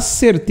tenho quase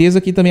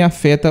certeza que também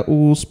afeta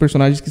os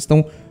personagens que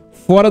estão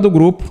fora do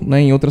grupo,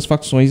 né? Em outras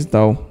facções e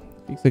tal.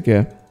 O que você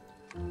quer?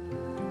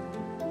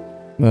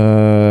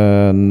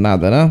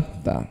 Nada, né?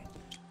 Tá.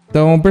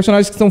 Então,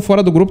 personagens que estão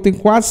fora do grupo, tenho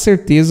quase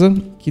certeza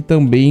que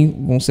também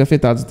vão ser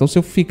afetados. Então, se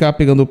eu ficar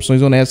pegando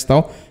opções honestas e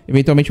tal,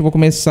 eventualmente eu vou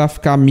começar a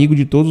ficar amigo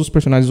de todos os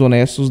personagens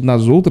honestos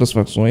nas outras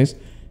facções.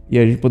 E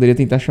a gente poderia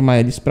tentar chamar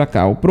eles pra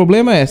cá. O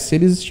problema é, se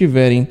eles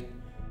estiverem,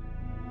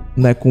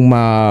 né, com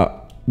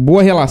uma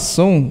boa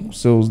relação com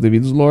seus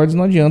devidos lords,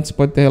 não adianta. Você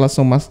pode ter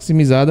relação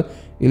maximizada,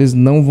 eles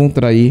não vão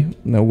trair,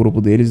 né, o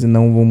grupo deles e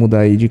não vão mudar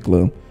aí de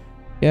clã.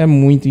 É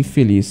muito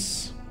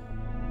infeliz.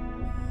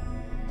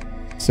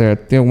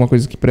 Certo, tem alguma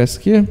coisa que presta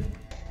aqui?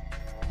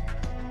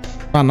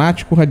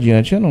 Fanático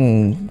Radiante, eu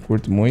não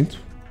curto muito.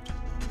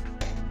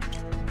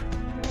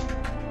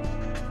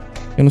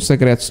 E nos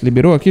secretos,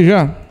 liberou aqui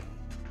já?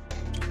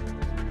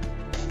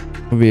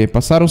 Vamos ver,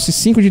 passaram-se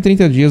 5 de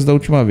 30 dias da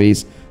última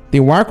vez.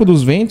 Tem o Arco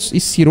dos Ventos e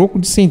Siroco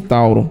de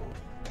Centauro.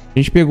 A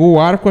gente pegou o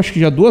arco acho que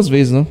já 2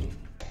 vezes, né?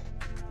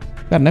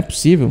 Cara, não é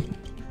possível.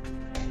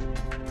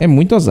 É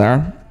muito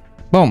azar.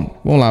 Bom,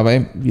 vamos lá,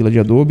 vai. Vila de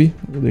Adobe.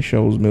 Vou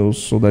deixar os meus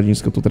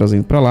soldadinhos que eu tô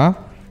trazendo pra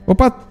lá.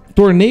 Opa,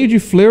 torneio de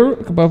Fleur.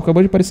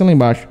 Acabou de aparecer lá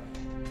embaixo.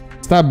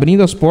 Está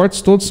abrindo as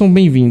portas, todos são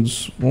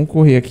bem-vindos. Vamos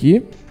correr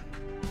aqui.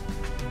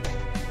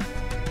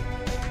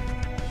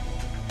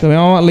 Também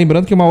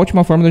lembrando que é uma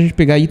ótima forma da gente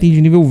pegar item de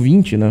nível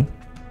 20, né?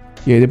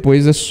 E aí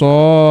depois é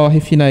só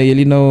refinar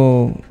ele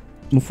no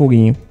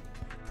foguinho.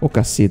 Ô,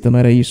 caceta, não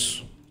era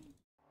isso.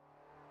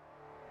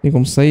 Tem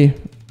como sair?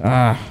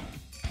 Ah.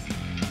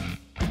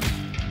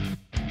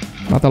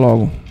 Mata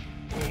logo.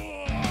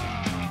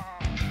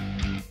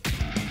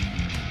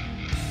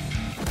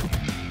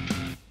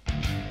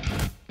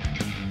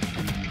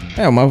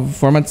 É, uma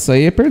forma de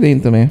sair é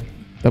perdendo também.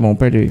 Tá bom,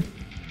 perde aí.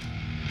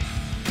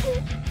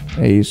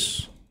 É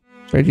isso.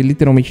 Perde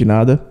literalmente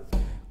nada.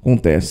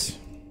 Acontece.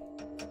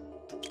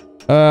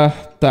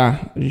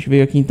 Tá. A gente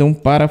veio aqui então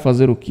para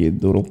fazer o quê?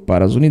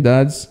 Dropar as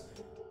unidades.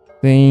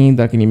 Tem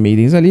daquele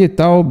maidens ali e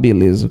tal.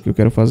 Beleza. O que eu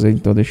quero fazer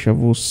então é deixar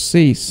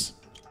vocês.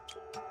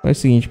 Faz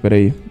o seguinte,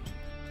 peraí.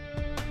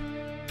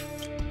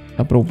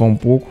 Dá pra upar um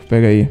pouco?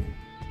 Pega aí.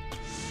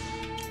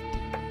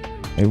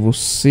 Aí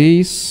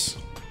vocês...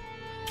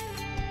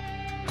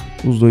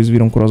 Os dois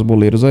viram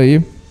crossboleiros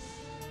aí.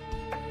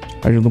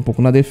 Ajuda um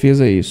pouco na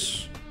defesa, é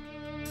isso.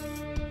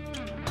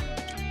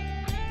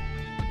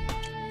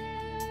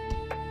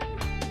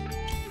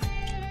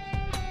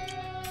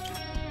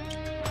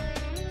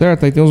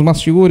 Certo, aí tem uns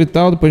mastigura e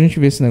tal. Depois a gente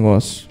vê esse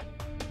negócio.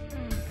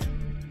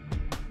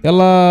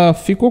 Ela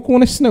ficou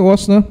com esse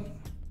negócio, né?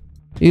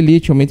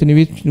 Elite, aumenta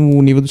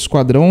o nível do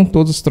esquadrão.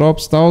 Todas as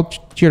tropas e tal.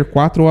 Tier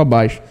 4 ou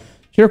abaixo.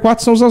 Tier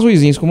 4 são os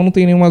azuizinhos. Como não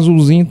tem nenhum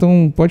azulzinho,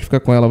 então pode ficar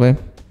com ela, velho.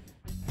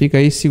 Fica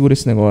aí e segura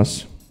esse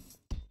negócio.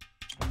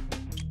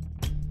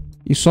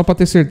 E só pra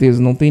ter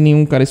certeza, não tem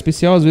nenhum cara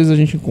especial. Às vezes a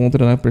gente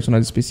encontra, né,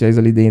 personagens especiais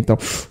ali dentro e tal.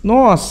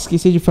 Nossa,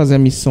 esqueci de fazer a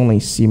missão lá em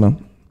cima.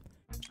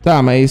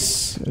 Tá,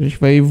 mas a gente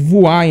vai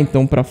voar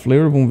então pra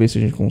Flare. Vamos ver se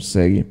a gente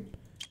consegue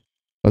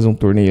fazer um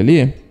torneio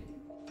ali.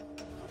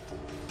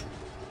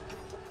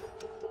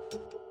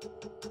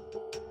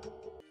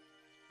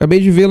 Acabei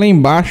de ver lá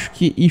embaixo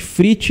que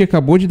Ifrit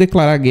acabou de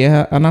declarar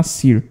guerra a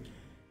Nasir.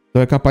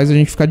 Então é capaz a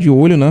gente ficar de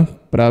olho, né?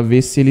 Pra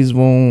ver se eles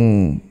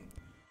vão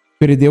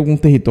perder algum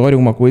território,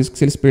 alguma coisa. Que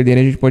se eles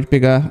perderem a gente pode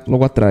pegar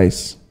logo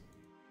atrás.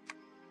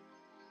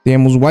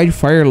 Temos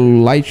Wildfire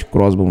Light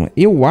Crossbow.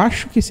 Eu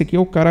acho que esse aqui é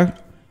o cara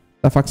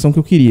da facção que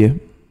eu queria.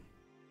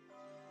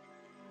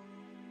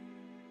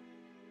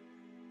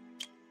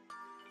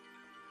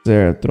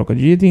 Certo, troca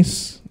de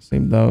itens.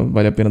 Sempre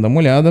vale a pena dar uma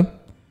olhada.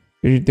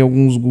 A gente tem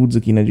alguns goods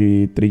aqui, né?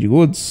 De trade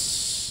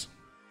goods.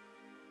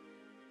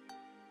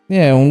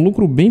 É, um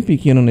lucro bem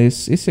pequeno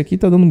nesse. Esse aqui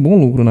tá dando um bom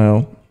lucro, na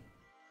real.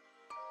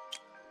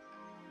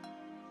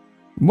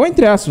 Bom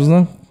entre aspas,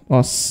 né?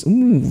 Nossa,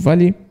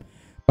 vale...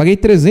 Paguei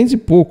 300 e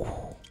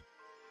pouco.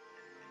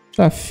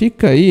 Tá,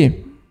 fica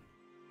aí.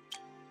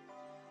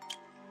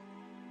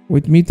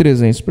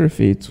 8.300,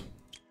 perfeito.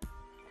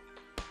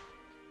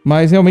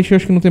 Mas realmente eu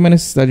acho que não tem mais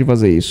necessidade de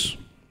fazer isso.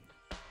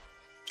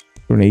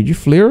 Torneio de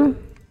Flare.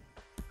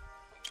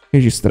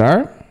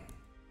 Registrar.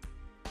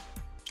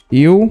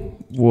 Eu,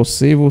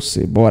 você e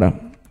você. Bora.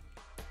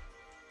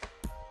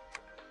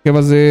 Quer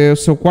fazer o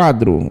seu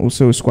quadro? O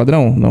seu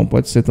esquadrão? Não,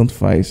 pode ser, tanto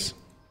faz.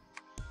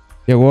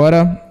 E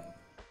agora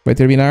vai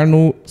terminar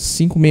no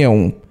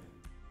 561.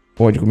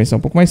 Pode começar um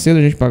pouco mais cedo,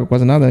 a gente paga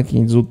quase nada. Aqui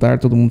em Lutar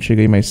todo mundo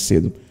chega aí mais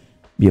cedo.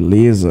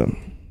 Beleza.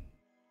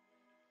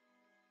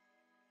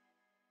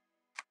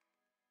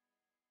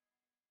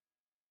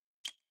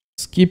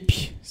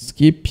 Skip,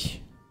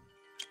 skip.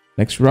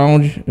 Next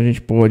round. A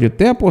gente pode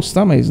até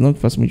apostar, mas não que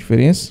faça muita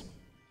diferença.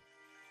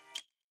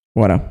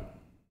 Bora.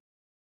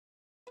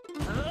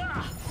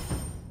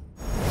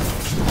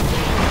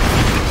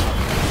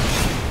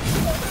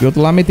 E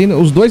outro lá metendo...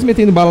 Os dois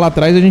metendo bala lá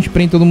atrás, a gente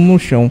prende todo mundo no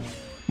chão.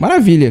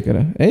 Maravilha,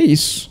 cara. É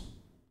isso.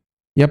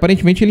 E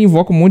aparentemente ele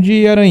invoca um monte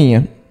de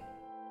aranha.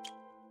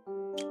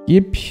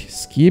 Skip,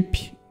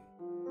 skip.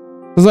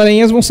 As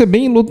aranhas vão ser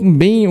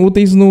bem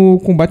úteis no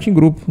combate em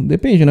grupo.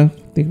 Depende, né?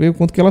 Tem que ver o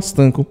quanto que elas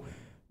tancam.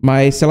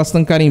 Mas se elas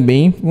tancarem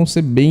bem, vão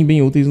ser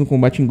bem úteis no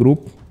combate em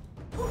grupo.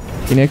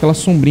 Que nem aquelas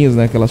sombrinhas,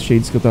 né? Aquelas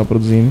shades que eu tava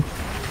produzindo.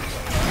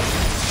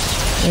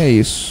 É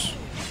isso.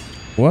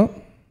 Boa.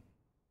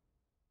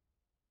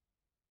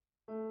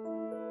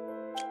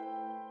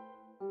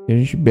 E a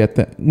gente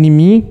beta em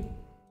mim.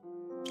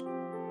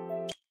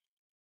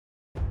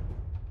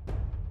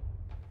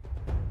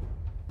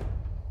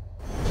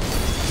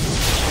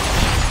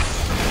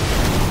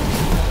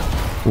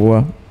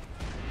 Boa.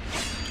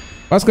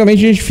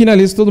 Basicamente a gente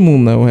finaliza todo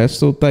mundo, né? O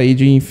resto tá aí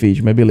de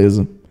enfeite, mas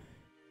beleza.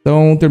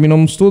 Então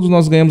terminamos todos.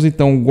 Nós ganhamos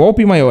então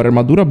golpe maior,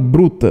 armadura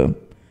bruta.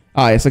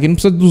 Ah, essa aqui não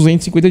precisa de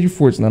 250 de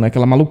força, né? Não é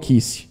aquela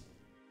maluquice.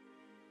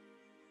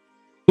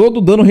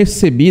 Todo dano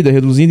recebido é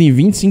reduzido em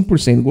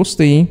 25%.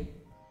 Gostei, hein?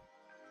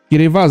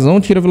 Tira evasão,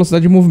 tira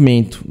velocidade de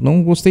movimento.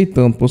 Não gostei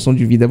tanto. Posição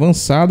de vida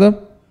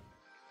avançada.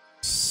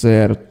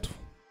 Certo.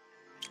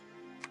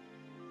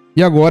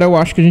 E agora eu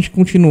acho que a gente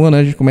continua, né?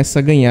 A gente começa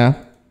a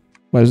ganhar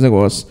vários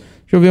negócios.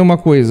 Deixa eu ver uma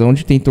coisa.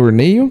 Onde tem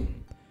torneio?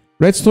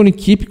 Redstone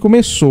Keep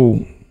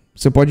começou.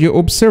 Você pode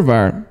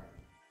observar.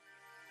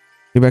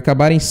 Ele vai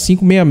acabar em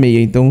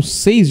 566. Então,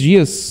 6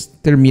 dias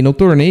termina o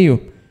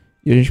torneio.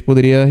 E a gente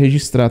poderia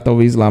registrar,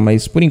 talvez, lá.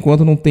 Mas, por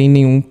enquanto, não tem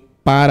nenhum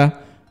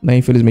para, né,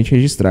 infelizmente,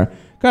 registrar.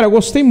 Cara, eu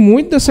gostei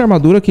muito dessa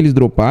armadura que eles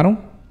droparam.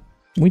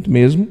 Muito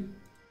mesmo.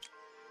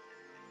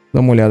 Dá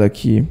uma olhada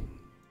aqui.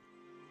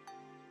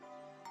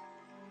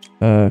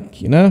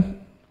 Aqui, né?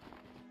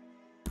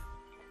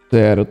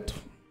 Certo.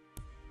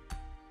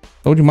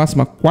 Saúde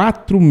máxima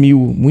 4.000.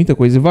 Muita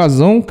coisa.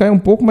 Evasão cai um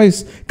pouco,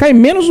 mas... Cai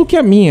menos do que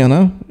a minha,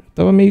 né?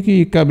 Tava meio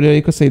que cabreiro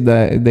aí com essa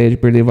ideia de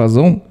perder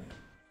evasão.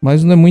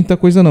 Mas não é muita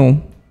coisa,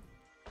 não.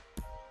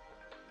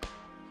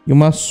 E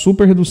uma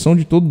super redução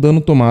de todo dano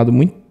tomado.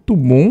 Muito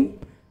bom.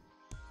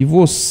 E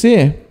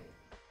você...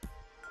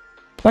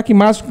 Ataque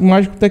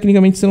mágico,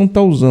 tecnicamente, você não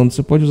tá usando.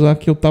 Você pode usar a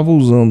que eu tava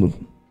usando.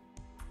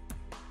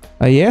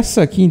 Aí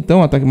essa aqui,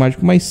 então, ataque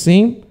mágico mais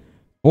 100...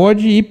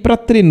 Pode ir pra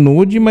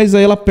Trenode, mas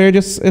aí ela perde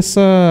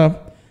essa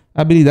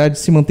habilidade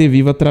de se manter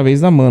viva através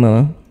da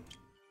mana, né?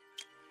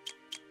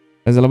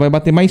 Mas ela vai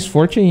bater mais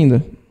forte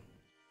ainda.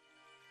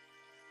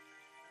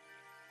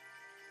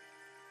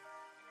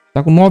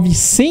 Tá com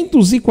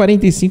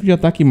 945 de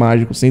ataque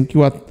mágico, sendo que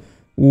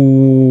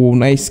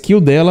na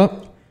skill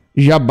dela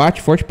já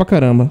bate forte pra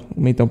caramba. Vou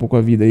aumentar um pouco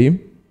a vida aí.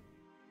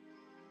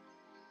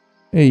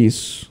 É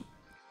isso.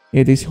 E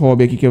aí tem esse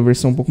hobby aqui que é a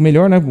versão um pouco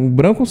melhor, né? O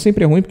branco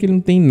sempre é ruim porque ele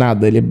não tem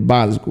nada, ele é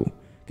básico.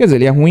 Quer dizer,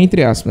 ele é ruim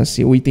entre aspas, né?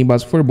 Se o item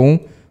básico for bom,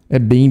 é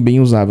bem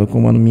usável,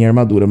 como a minha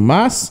armadura.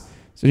 Mas,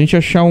 se a gente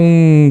achar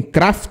um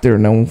crafter,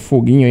 né? Um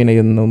foguinho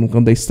aí no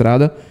canto da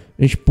estrada,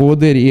 a gente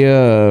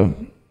poderia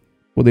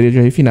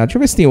já refinar. Deixa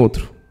eu ver se tem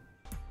outro.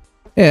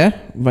 É,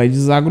 vai de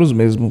Zagros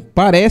mesmo.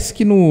 Parece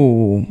que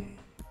no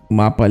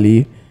mapa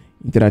ali,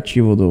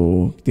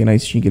 interativo que tem na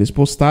Steam que eles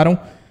postaram,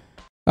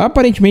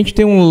 aparentemente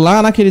tem um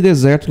lá naquele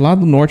deserto, lá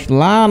do norte,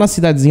 lá na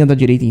cidadezinha da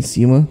direita em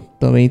cima.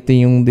 Também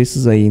tem um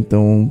desses aí.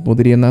 Então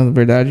poderia, na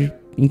verdade,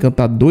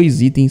 encantar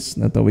 2 itens,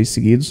 né, talvez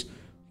seguidos.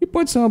 E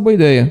pode ser uma boa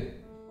ideia.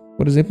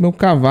 Por exemplo, meu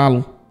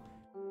cavalo.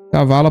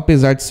 Cavalo,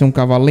 apesar de ser um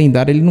cavalo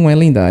lendário, ele não é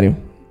lendário.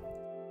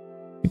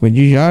 50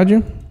 de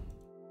jade.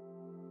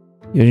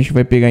 E a gente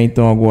vai pegar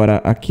então agora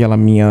aquela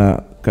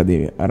minha...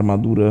 Cadê?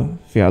 Armadura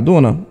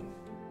feadona.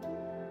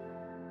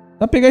 Dá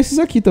pra pegar esses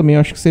aqui também.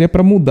 Eu acho que seria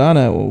pra mudar,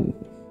 né? O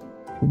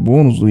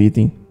bônus do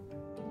item.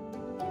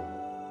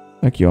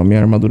 Aqui, ó. Minha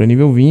armadura é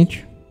nível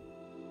 20.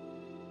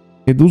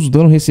 Reduz o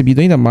dano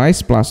recebido ainda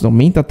mais. Plácido.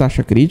 Aumenta a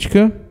taxa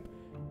crítica.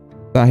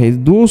 Tá.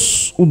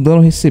 Reduz o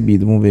dano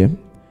recebido. Vamos ver.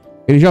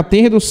 Ele já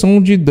tem redução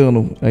de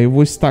dano. Aí eu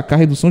vou estacar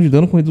redução de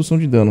dano com redução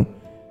de dano.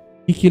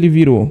 O que ele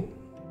virou?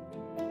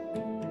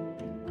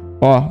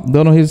 Ó.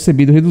 Dano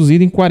recebido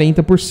reduzido em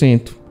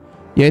 40%.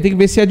 E aí tem que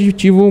ver se é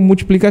aditivo ou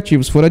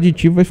multiplicativo. Se for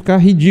aditivo vai ficar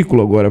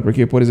ridículo agora.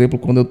 Porque, por exemplo,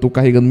 quando eu tô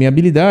carregando minha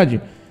habilidade...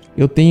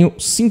 eu tenho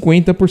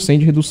 50%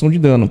 de redução de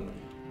dano.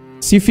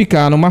 Se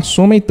ficar numa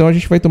soma, então a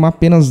gente vai tomar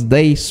apenas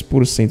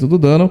 10% do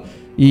dano.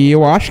 E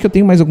eu acho que eu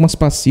tenho mais algumas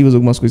passivas,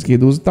 algumas coisas que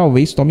reduzem.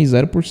 Talvez tome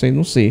 0%,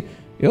 não sei.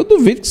 Eu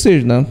duvido que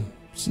seja, né?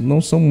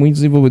 Não são muitos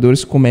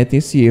desenvolvedores que cometem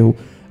esse erro.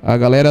 A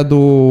galera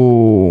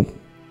do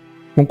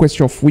Conquest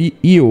of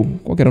Eel,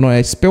 qual que era o nome?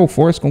 É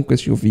Spellforce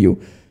Conquest of Eel,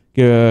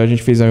 que a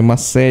gente fez uma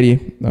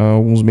série há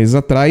alguns meses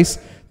atrás.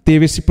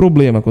 Teve esse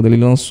problema. Quando ele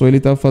lançou, ele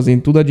estava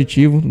fazendo tudo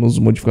aditivo nos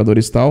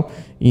modificadores e tal.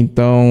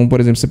 Então, por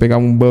exemplo, você pegar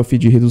um buff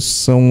de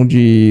redução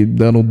de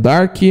dano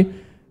Dark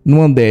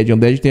no Undead. O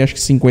Undead tem acho que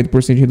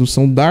 50% de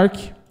redução Dark.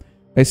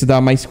 Aí se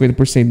dá mais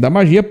 50% da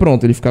magia,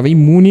 pronto. Ele ficava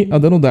imune a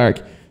dano Dark.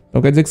 Então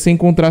quer dizer que se você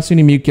encontrasse um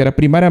inimigo que era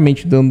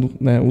primariamente dano,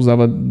 né,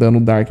 usava dano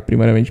Dark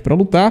primariamente para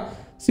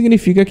lutar,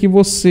 significa que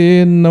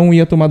você não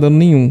ia tomar dano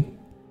nenhum.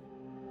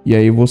 E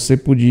aí você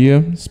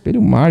podia...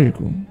 Espelho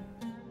mágico...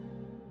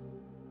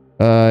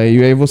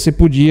 e aí você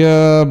podia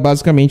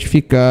basicamente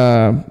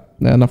ficar,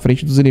 né, na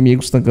frente dos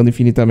inimigos tancando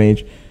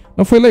infinitamente.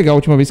 Não foi legal a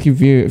última vez que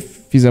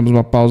fizemos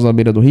uma pausa na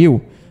beira do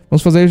rio.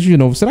 Vamos fazer isso de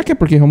novo. Será que é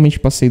porque realmente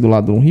passei do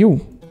lado de um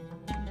rio?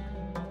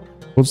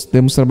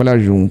 Podemos trabalhar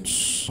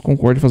juntos.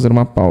 Concordo em fazer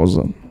uma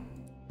pausa.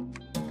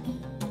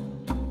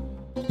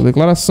 A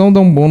declaração dá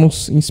um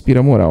bônus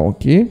inspira moral,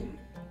 ok?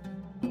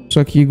 Isso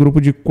aqui, grupo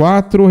de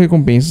 4,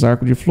 recompensas,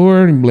 arco de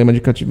flor, emblema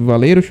de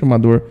cativaleiro,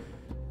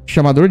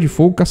 chamador de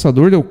fogo,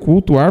 caçador de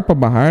oculto, harpa,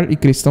 barrar e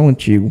cristal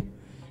antigo.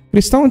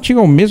 Cristal antigo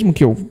é o mesmo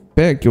que eu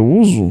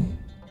uso?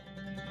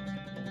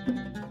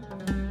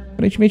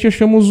 Aparentemente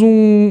achamos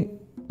um...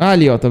 Ah,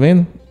 ali, ó, tá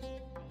vendo?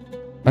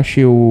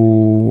 Achei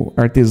o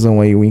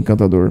artesão aí, o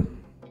encantador.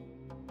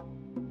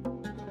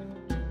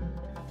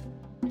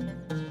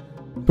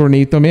 O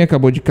torneio também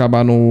acabou de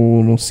acabar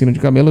no sino de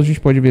camelo. A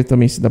gente pode ver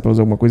também se dá pra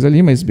usar alguma coisa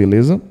ali, mas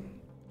beleza.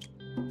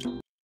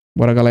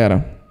 Bora,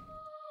 galera.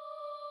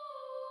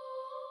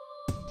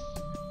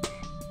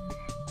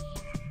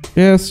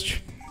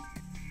 Chest.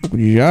 Um pouco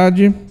de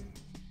jade.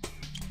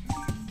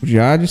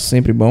 Jade,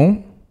 sempre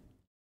bom.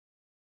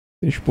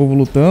 Deixa o povo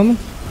lutando.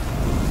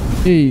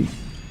 E...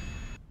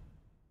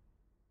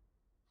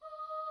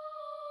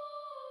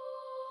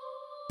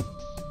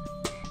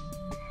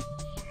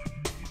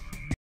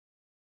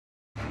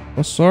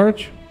 boa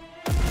sorte.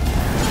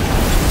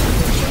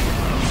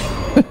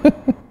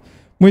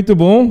 Muito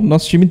bom.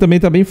 Nosso time também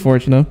tá bem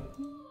forte, né?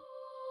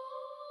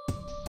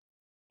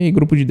 E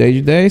grupo de 10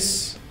 de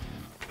 10.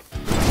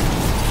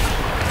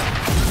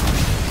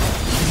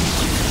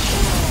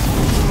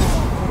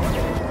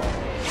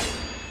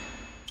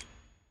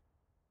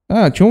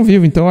 Ah, tinha um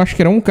vivo, então eu acho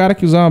que era um cara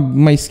que usava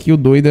uma skill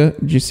doida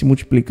de se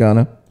multiplicar,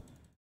 né?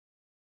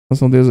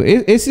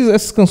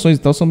 Essas canções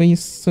e tal são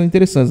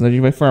interessantes, né? A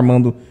gente vai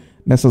farmando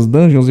nessas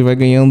dungeons e vai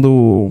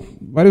ganhando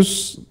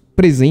vários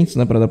presentes,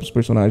 né? Pra dar pros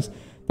personagens.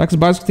 Ataques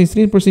básicos tem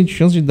 30% de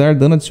chance de dar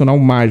dano adicional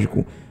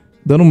mágico.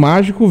 Dano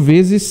mágico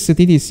vezes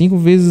 75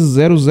 vezes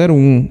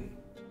 001.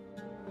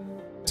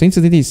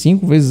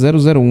 175 vezes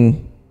 001.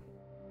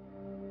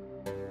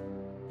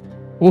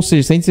 Ou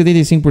seja,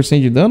 175%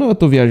 de dano ou eu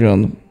tô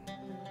viajando?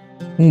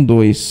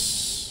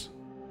 2.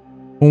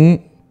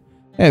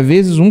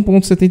 Vezes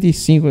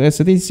 1.75.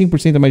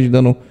 75% a mais de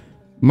dano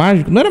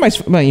mágico. Não era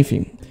mais... Mas,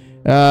 enfim.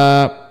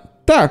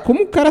 Tá,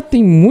 como o cara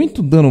tem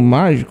muito dano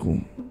mágico...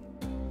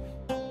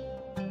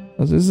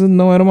 Às vezes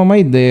não era uma má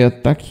ideia.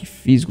 Ataque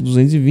físico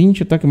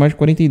 220, ataque mágico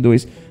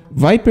 42.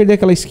 Vai perder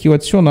aquela skill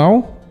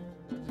adicional.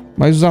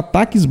 Mas os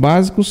ataques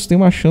básicos tem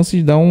uma chance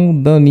de dar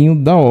um daninho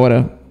da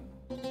hora.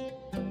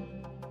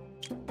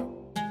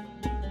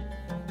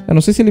 Eu não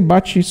sei se ele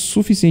bate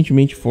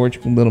suficientemente forte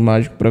com dano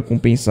mágico pra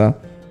compensar.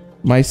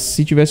 Mas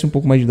se tivesse um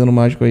pouco mais de dano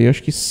mágico aí, eu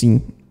acho que sim.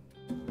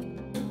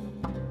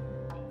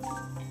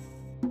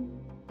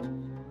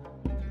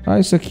 Ah,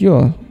 isso aqui,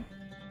 ó.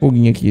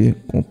 Foguinho aqui.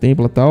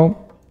 Contempla e tal.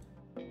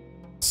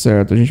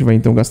 Certo, a gente vai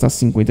então gastar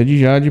 50 de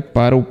jade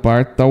para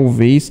upar,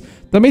 talvez.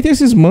 Também tem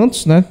esses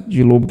mantos, né,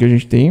 de lobo que a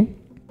gente tem.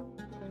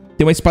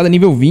 Tem uma espada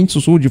nível 20,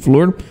 sussurro de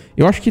flor.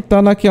 Eu acho que tá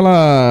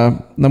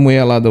na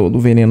mulher lá do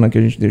veneno que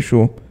a gente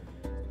deixou.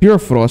 Pure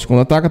Frost,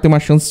 quando ataca tem uma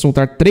chance de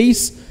soltar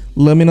 3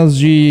 lâminas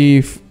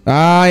de...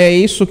 Ah, é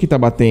isso que tá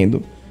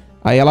batendo.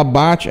 Aí ela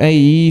bate, é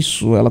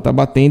isso, ela tá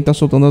batendo e tá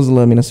soltando as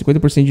lâminas.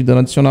 50% de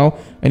dano adicional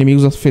a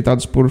inimigos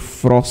afetados por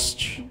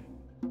Frost.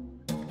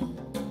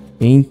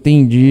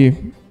 Entendi.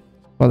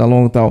 Espada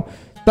longa e tal.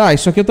 Tá,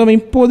 isso aqui eu também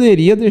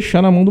poderia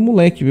deixar na mão do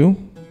moleque, viu?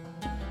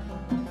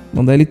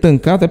 Mandar ele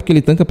tancar, até porque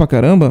ele tanca pra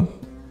caramba.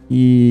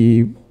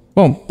 E...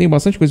 Bom, tem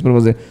bastante coisa pra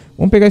fazer.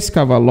 Vamos pegar esse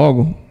cavalo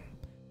logo.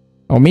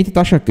 Aumenta a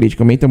taxa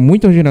crítica, aumenta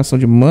muito a regeneração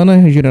de mana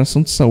e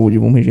regeneração de saúde.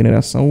 Vamos regenerar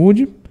a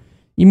saúde.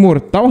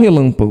 Imortal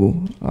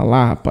Relâmpago. Olha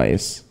lá,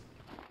 rapaz.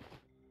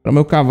 Para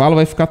meu cavalo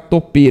vai ficar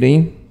topeira,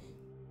 hein?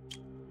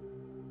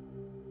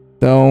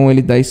 Então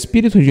ele dá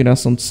espírito,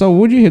 regeneração de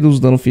saúde, reduz o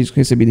dano físico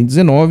recebido em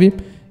 19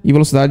 e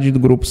velocidade do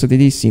grupo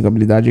 75.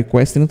 Habilidade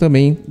Equestrian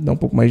também dá um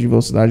pouco mais de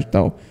velocidade e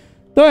tal.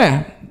 Então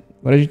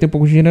agora a gente tem um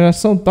pouco de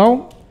regeneração e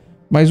tal.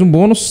 Mais um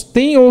bônus.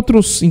 Tem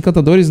outros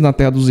encantadores na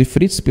Terra dos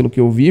Ifrits, pelo que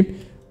eu vi.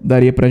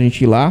 Daria pra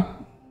gente ir lá.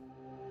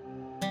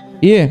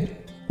 E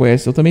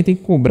quest, eu também tenho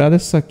que cobrar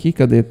dessa aqui,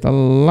 cadê? Tá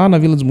lá na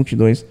Vila das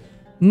Multidões.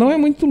 Não é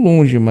muito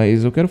longe,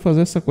 mas eu quero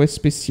fazer essa quest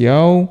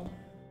especial.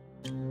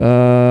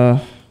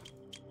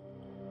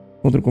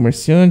 Contra o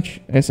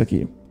comerciante. Essa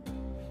aqui.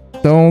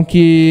 Então,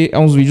 que há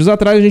uns vídeos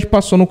atrás a gente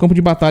passou no campo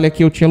de batalha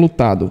que eu tinha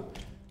lutado.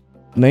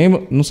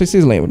 Lembra? Não sei se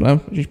vocês lembram, né?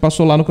 A gente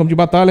passou lá no campo de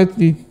batalha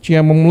e tinha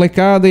uma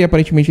molecada e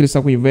aparentemente eles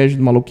estavam com inveja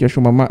do maluco que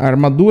achou uma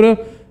armadura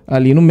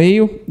ali no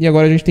meio. E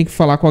agora a gente tem que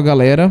falar com a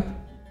galera.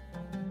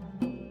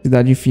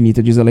 Cidade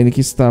Infinita, diz a lenda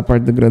que está a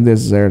parte do grande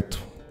deserto.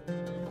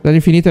 Cidade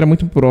Infinita era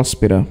muito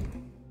próspera.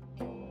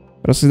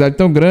 Para uma cidade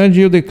tão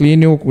grande, o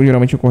declínio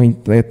geralmente ocorre em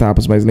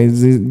etapas, mas lendas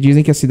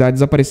dizem que a cidade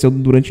desapareceu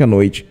durante a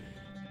noite.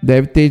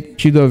 Deve ter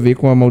tido a ver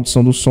com a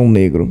maldição do som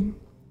negro.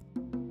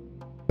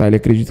 Tá, ele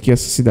acredita que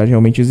essa cidade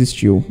realmente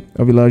existiu.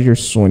 É o villager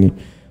Sony.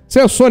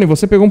 Seu Sony,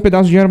 você pegou um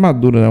pedaço de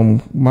armadura, né?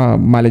 Uma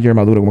malha de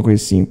armadura, alguma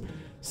coisa assim.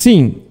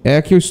 Sim, é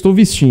a que eu estou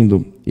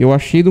vestindo. Eu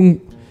achei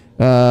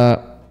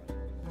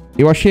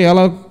eu achei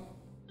ela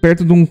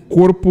perto de um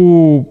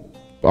corpo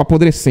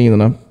apodrecendo,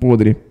 né?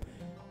 Podre.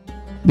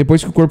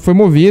 Depois que o corpo foi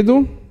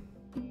movido...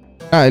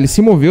 ele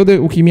se moveu,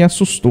 o que me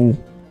assustou.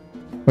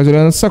 Mas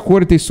olhando essa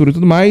cor e textura e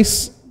tudo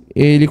mais,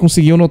 ele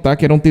conseguiu notar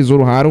que era um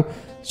tesouro raro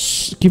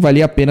que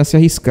valia a pena se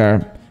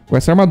arriscar. Com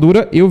essa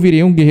armadura, eu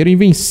virei um guerreiro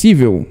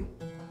invencível.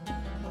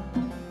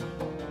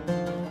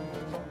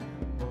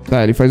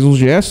 Tá, ele faz uns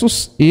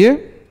gestos e...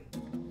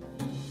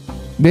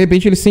 De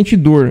repente ele sente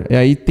dor. E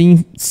aí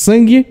tem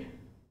sangue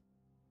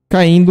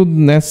caindo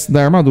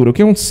da armadura. O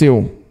que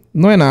aconteceu?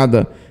 Não é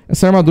nada.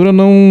 Essa armadura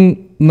não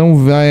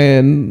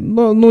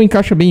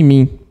encaixa bem em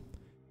mim.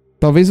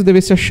 Talvez eu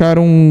devesse achar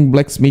um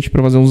blacksmith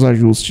para fazer uns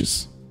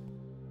ajustes.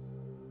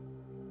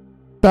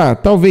 Tá,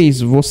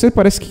 talvez. Você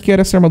parece que quer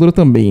essa armadura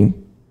também.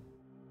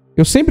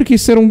 Eu sempre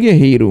quis ser um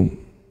guerreiro.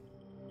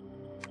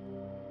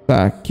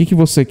 Tá, o que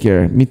você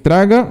quer? Me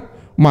traga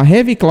uma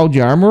Heavy Cloud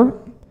Armor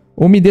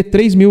ou me dê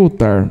 3.000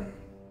 LUTAR.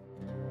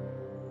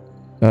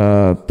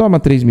 Toma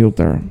 3.000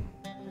 LUTAR.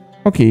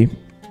 Ok.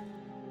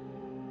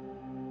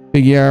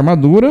 Peguei a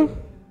armadura.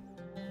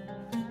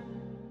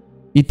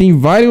 E tem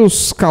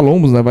vários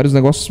calombos, né? Vários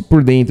negócios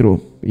por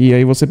dentro. E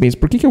aí você pensa,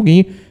 por que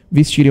alguém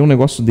vestiria um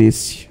negócio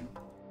desse?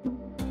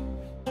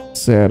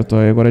 Certo,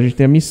 aí agora a gente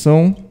tem a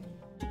missão.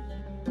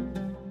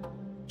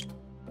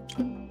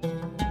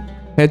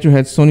 Head to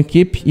Headstone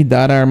Keep e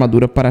dar a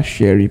armadura para a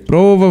Sherry.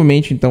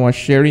 Provavelmente, então, a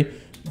Sherry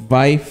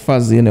vai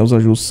fazer, né, os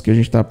ajustes que a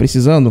gente tá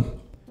precisando.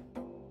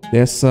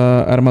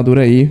 dessa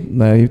armadura aí,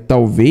 né? E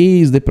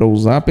talvez dê pra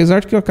usar, apesar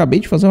de que eu acabei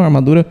de fazer uma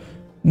armadura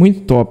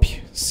muito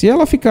top. Se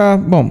ela ficar...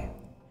 Bom,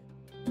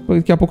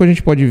 daqui a pouco a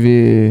gente pode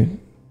ver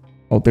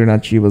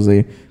alternativas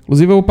aí.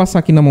 Inclusive eu vou passar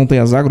aqui na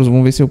Montanha Zagros,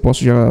 vamos ver se eu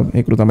posso já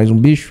recrutar mais um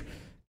bicho.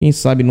 Quem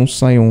sabe não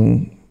sai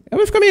um...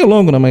 Vai ficar meio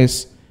longo, né?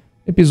 Mas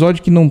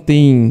episódio que não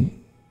tem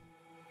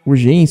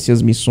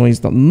urgências, missões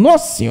e tal.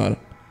 Nossa senhora!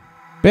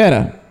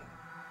 Pera.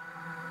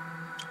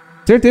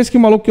 Certeza que o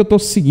maluco que eu tô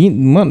seguindo...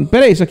 Mano,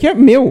 pera aí, isso aqui é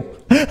meu.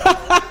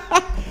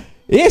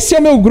 Esse é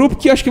o meu grupo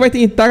que eu acho que vai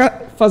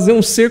tentar fazer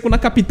um cerco na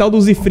capital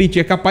do Ifrit.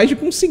 É capaz de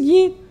conseguir,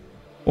 hein?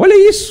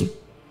 Olha isso.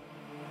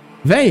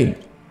 Véi.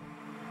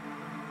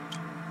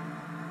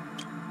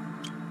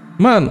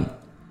 Mano.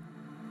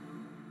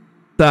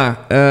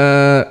 Tá.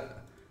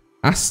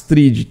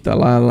 Astrid tá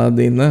lá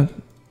dentro, né?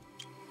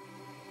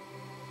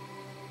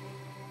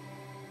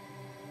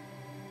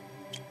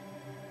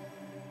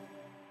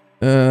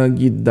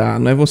 Guidar.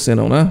 Não é você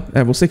não, né?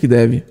 É você que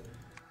deve.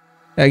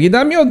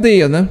 Guidar me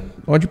odeia, né?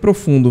 Ódio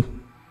profundo.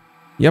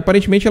 E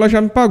aparentemente ela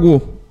já me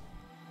pagou.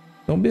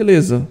 Então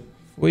beleza.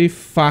 Foi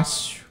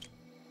fácil.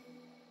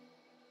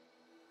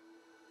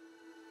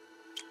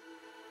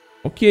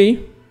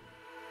 Ok.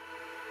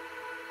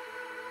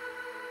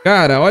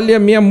 Cara, olha a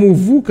minha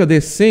muvuca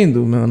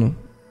descendo, mano.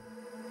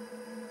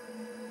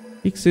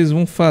 O que vocês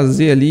vão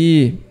fazer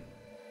ali?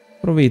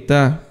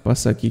 Aproveitar,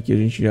 passar aqui que a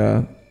gente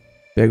já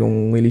pega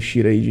um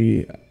elixir aí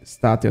de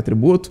estátua e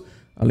atributo.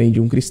 Além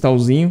de um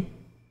cristalzinho.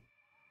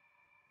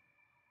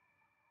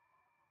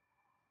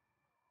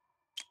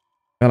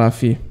 Vai lá,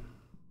 fi.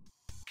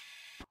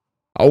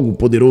 Algo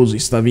poderoso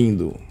está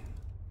vindo.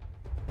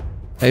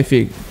 Aí,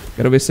 fi.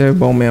 Quero ver se é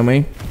bom mesmo,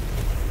 hein?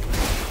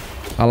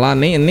 Olha lá,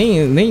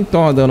 nem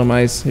toma dano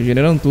mais.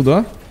 Regenerando tudo,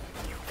 ó.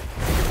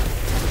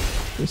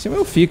 Esse é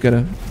meu fi,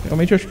 cara.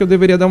 Realmente eu acho que eu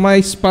deveria dar uma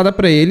espada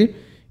pra ele.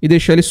 E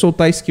deixar ele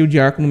soltar a skill de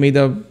arco no meio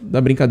da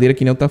brincadeira.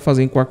 Que nem eu tá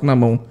fazendo com o arco na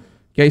mão.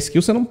 Que a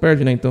skill você não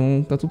perde, né?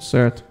 Então tá tudo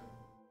certo.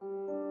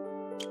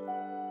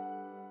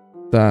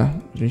 Tá,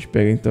 a gente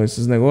pega então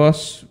esses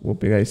negócios. Vou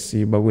pegar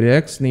esse bagulho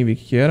X, nem vi o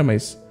que era,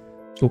 mas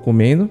tô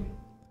comendo.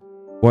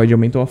 Pode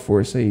aumentar a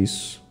força, é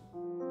isso.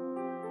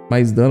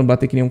 Mais dano,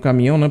 bater que nem um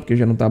caminhão, né? Porque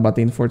já não tá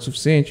batendo forte o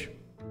suficiente.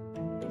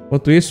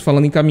 Enquanto isso,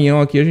 falando em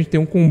caminhão aqui, a gente tem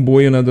um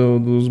comboio, né?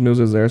 Dos meus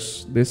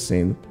exércitos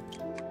descendo.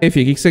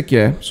 Enfim, o que você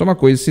quer? Só uma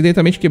coisa,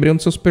 acidentalmente quebrei um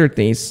dos seus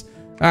pertences.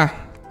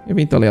 Ah,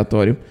 evento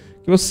aleatório.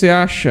 O que você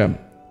acha?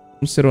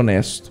 Vamos ser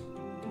honesto.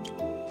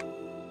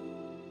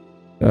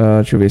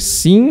 Deixa eu ver.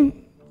 Sim...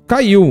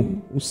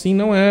 Caiu. O Sim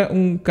não é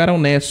um cara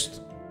honesto.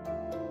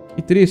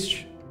 Que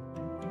triste.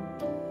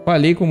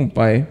 Falhei como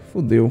pai.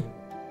 Fudeu.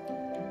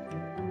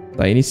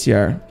 Tá,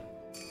 iniciar.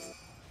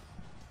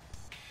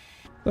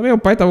 Também o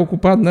pai tava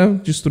ocupado, né?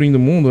 Destruindo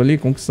o mundo ali,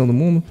 conquistando o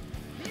mundo.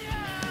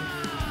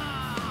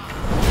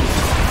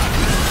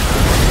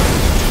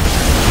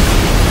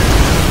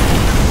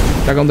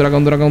 Dragão,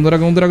 dragão, dragão,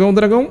 dragão, dragão,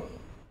 dragão.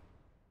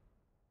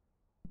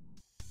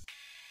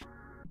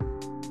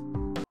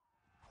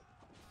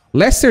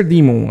 Lesser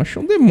Demon.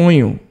 Achei um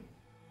demônio.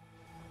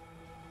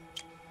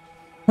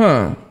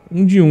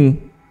 Um de um.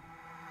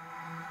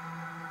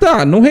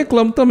 Tá, não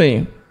reclamo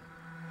também.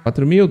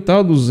 4.000,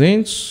 tal,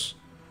 200.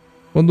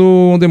 Quando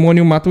um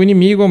demônio mata um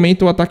inimigo,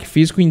 aumenta o ataque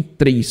físico em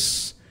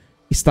 3.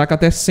 Estaca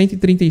até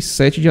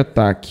 137 de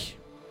ataque.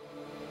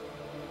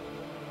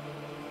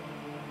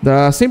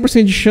 Dá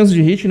 100% de chance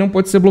de hit e não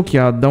pode ser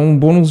bloqueado. Dá um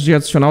bônus de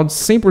adicional de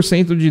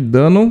 100% de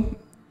dano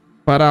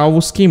para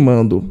alvos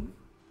queimando.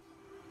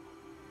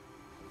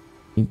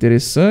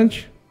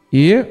 Interessante.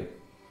 E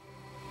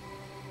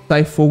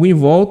sai fogo em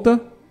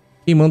volta,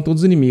 queimando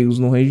todos os inimigos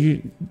no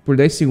range por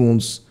 10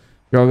 segundos.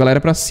 Joga a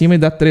galera pra cima e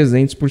dá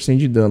 300%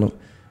 de dano.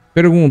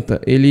 Pergunta,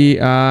 ele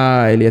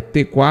é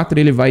T4 e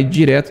ele vai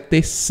direto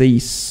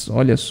T6.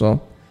 Olha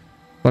só.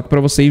 Só que pra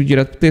você ir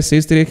direto pro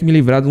T6, teria que me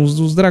livrar de uns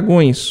dos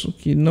dragões, o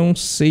que não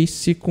sei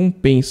se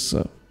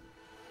compensa.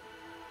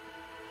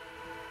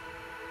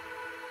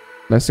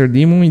 Lesser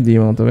Demon e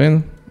Demon, tá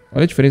vendo?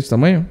 Olha a diferença de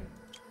tamanho.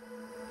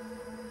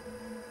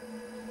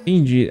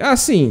 Entendi. Ah,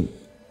 sim.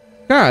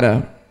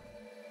 Cara,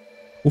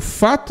 o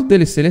fato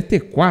dele ser ele é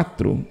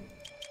T4.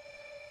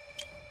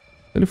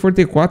 Se ele for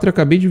T4, eu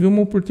acabei de ver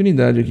uma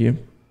oportunidade aqui.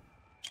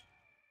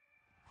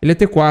 Ele é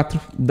T4.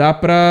 Dá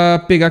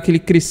pra pegar aquele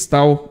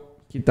cristal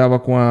que tava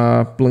com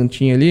a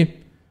plantinha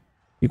ali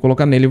e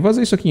colocar nele. Vou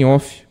fazer isso aqui em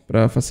off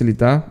pra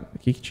facilitar.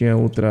 Aqui que tinha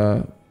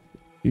outra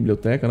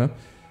biblioteca, né?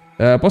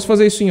 Posso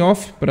fazer isso em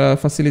off pra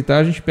facilitar.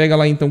 A gente pega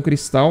lá então o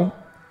cristal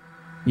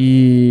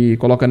e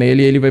coloca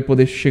nele e ele vai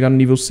poder chegar no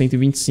nível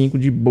 125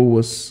 de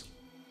boas.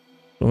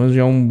 Pelo menos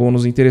já é um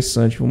bônus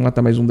interessante. Vamos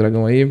matar mais um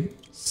dragão aí.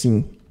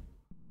 Sim.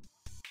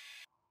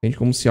 Sente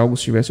como se algo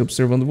estivesse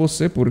observando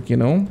você, por que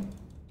não?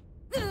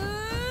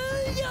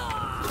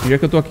 Já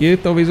que eu tô aqui,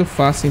 talvez eu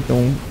faça então,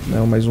 né,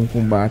 mais um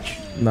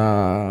combate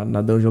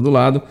na dungeon do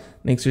lado.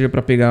 Nem que seja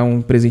pra pegar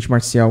um presente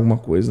marcial, alguma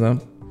coisa,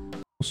 né?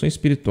 Poção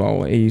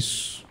espiritual, é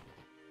isso.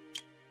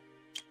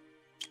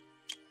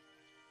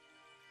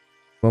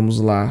 Vamos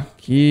lá,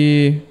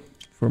 aqui.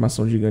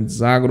 Formação de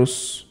gigantes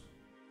agros.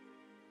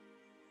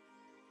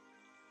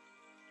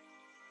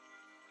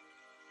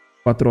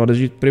 4 horas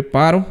de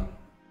preparo.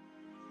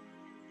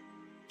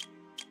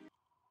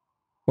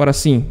 Agora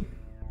sim.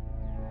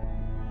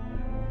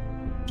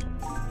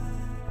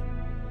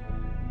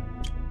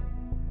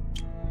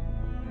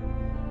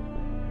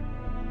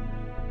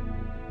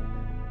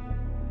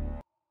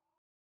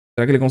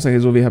 Será que ele consegue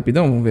resolver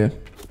rapidão? Vamos ver.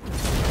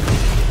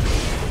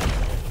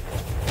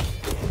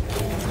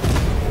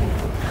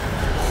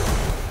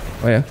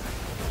 Olha.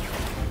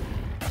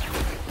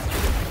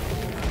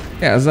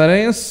 As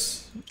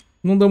aranhas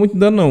não dão muito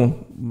dano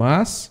não,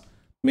 mas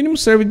no mínimo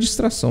serve de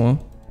distração,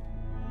 ó.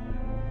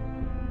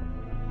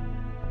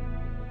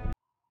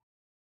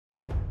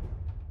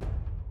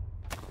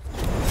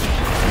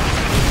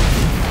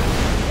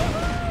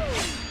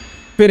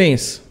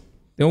 Diferença.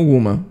 Tem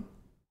alguma?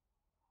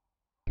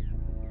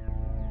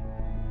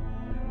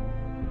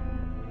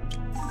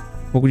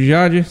 Um pouco de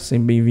Jade,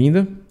 sempre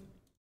bem-vinda.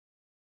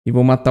 E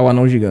vou matar o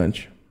anão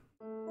gigante.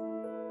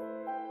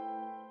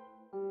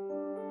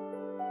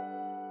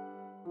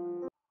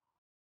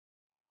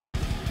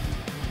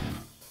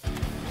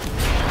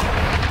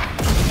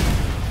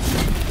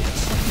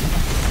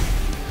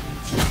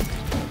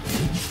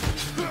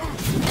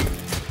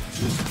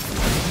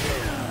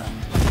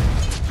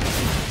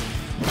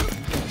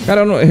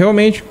 Cara,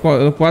 realmente,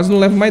 eu quase não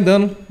levo mais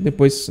dano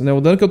depois, né?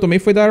 O dano que eu tomei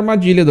foi da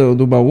armadilha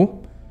do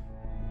baú.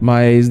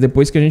 Mas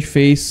depois que a gente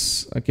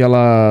fez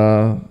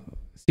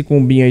esse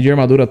combinho aí de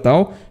armadura e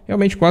tal,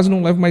 realmente quase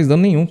não levo mais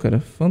dano nenhum,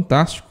 cara.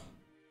 Fantástico.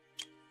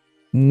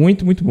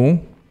 Muito, muito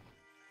bom.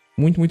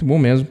 Muito, muito bom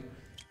mesmo.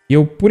 E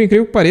eu, por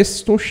incrível que pareça,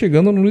 estou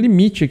chegando no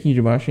limite aqui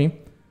de baixo, hein?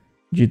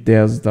 De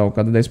TES e tal.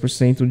 Cada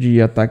 10%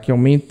 de ataque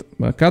aumenta...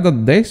 Cada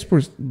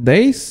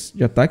 10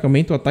 de ataque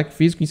aumenta o ataque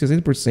físico em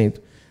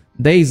 60%.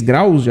 10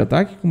 graus de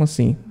ataque? Como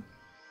assim?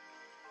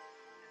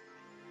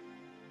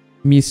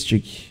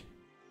 Mystic.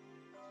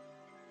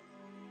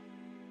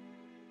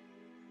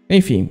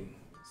 Enfim.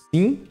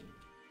 Sim.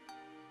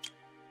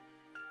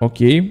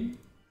 Ok.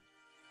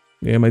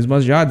 Ganhei mais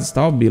umas jades e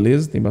tal.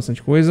 Beleza, tem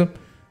bastante coisa.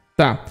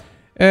 Tá.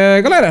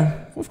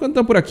 Galera, vou ficando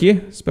então por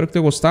aqui. Espero que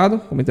tenham gostado.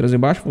 Comentários aí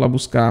embaixo. Vou lá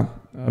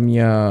buscar a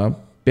minha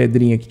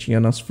pedrinha que tinha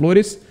nas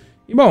flores.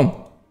 E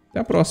bom, até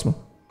a próxima.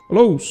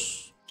 Falou!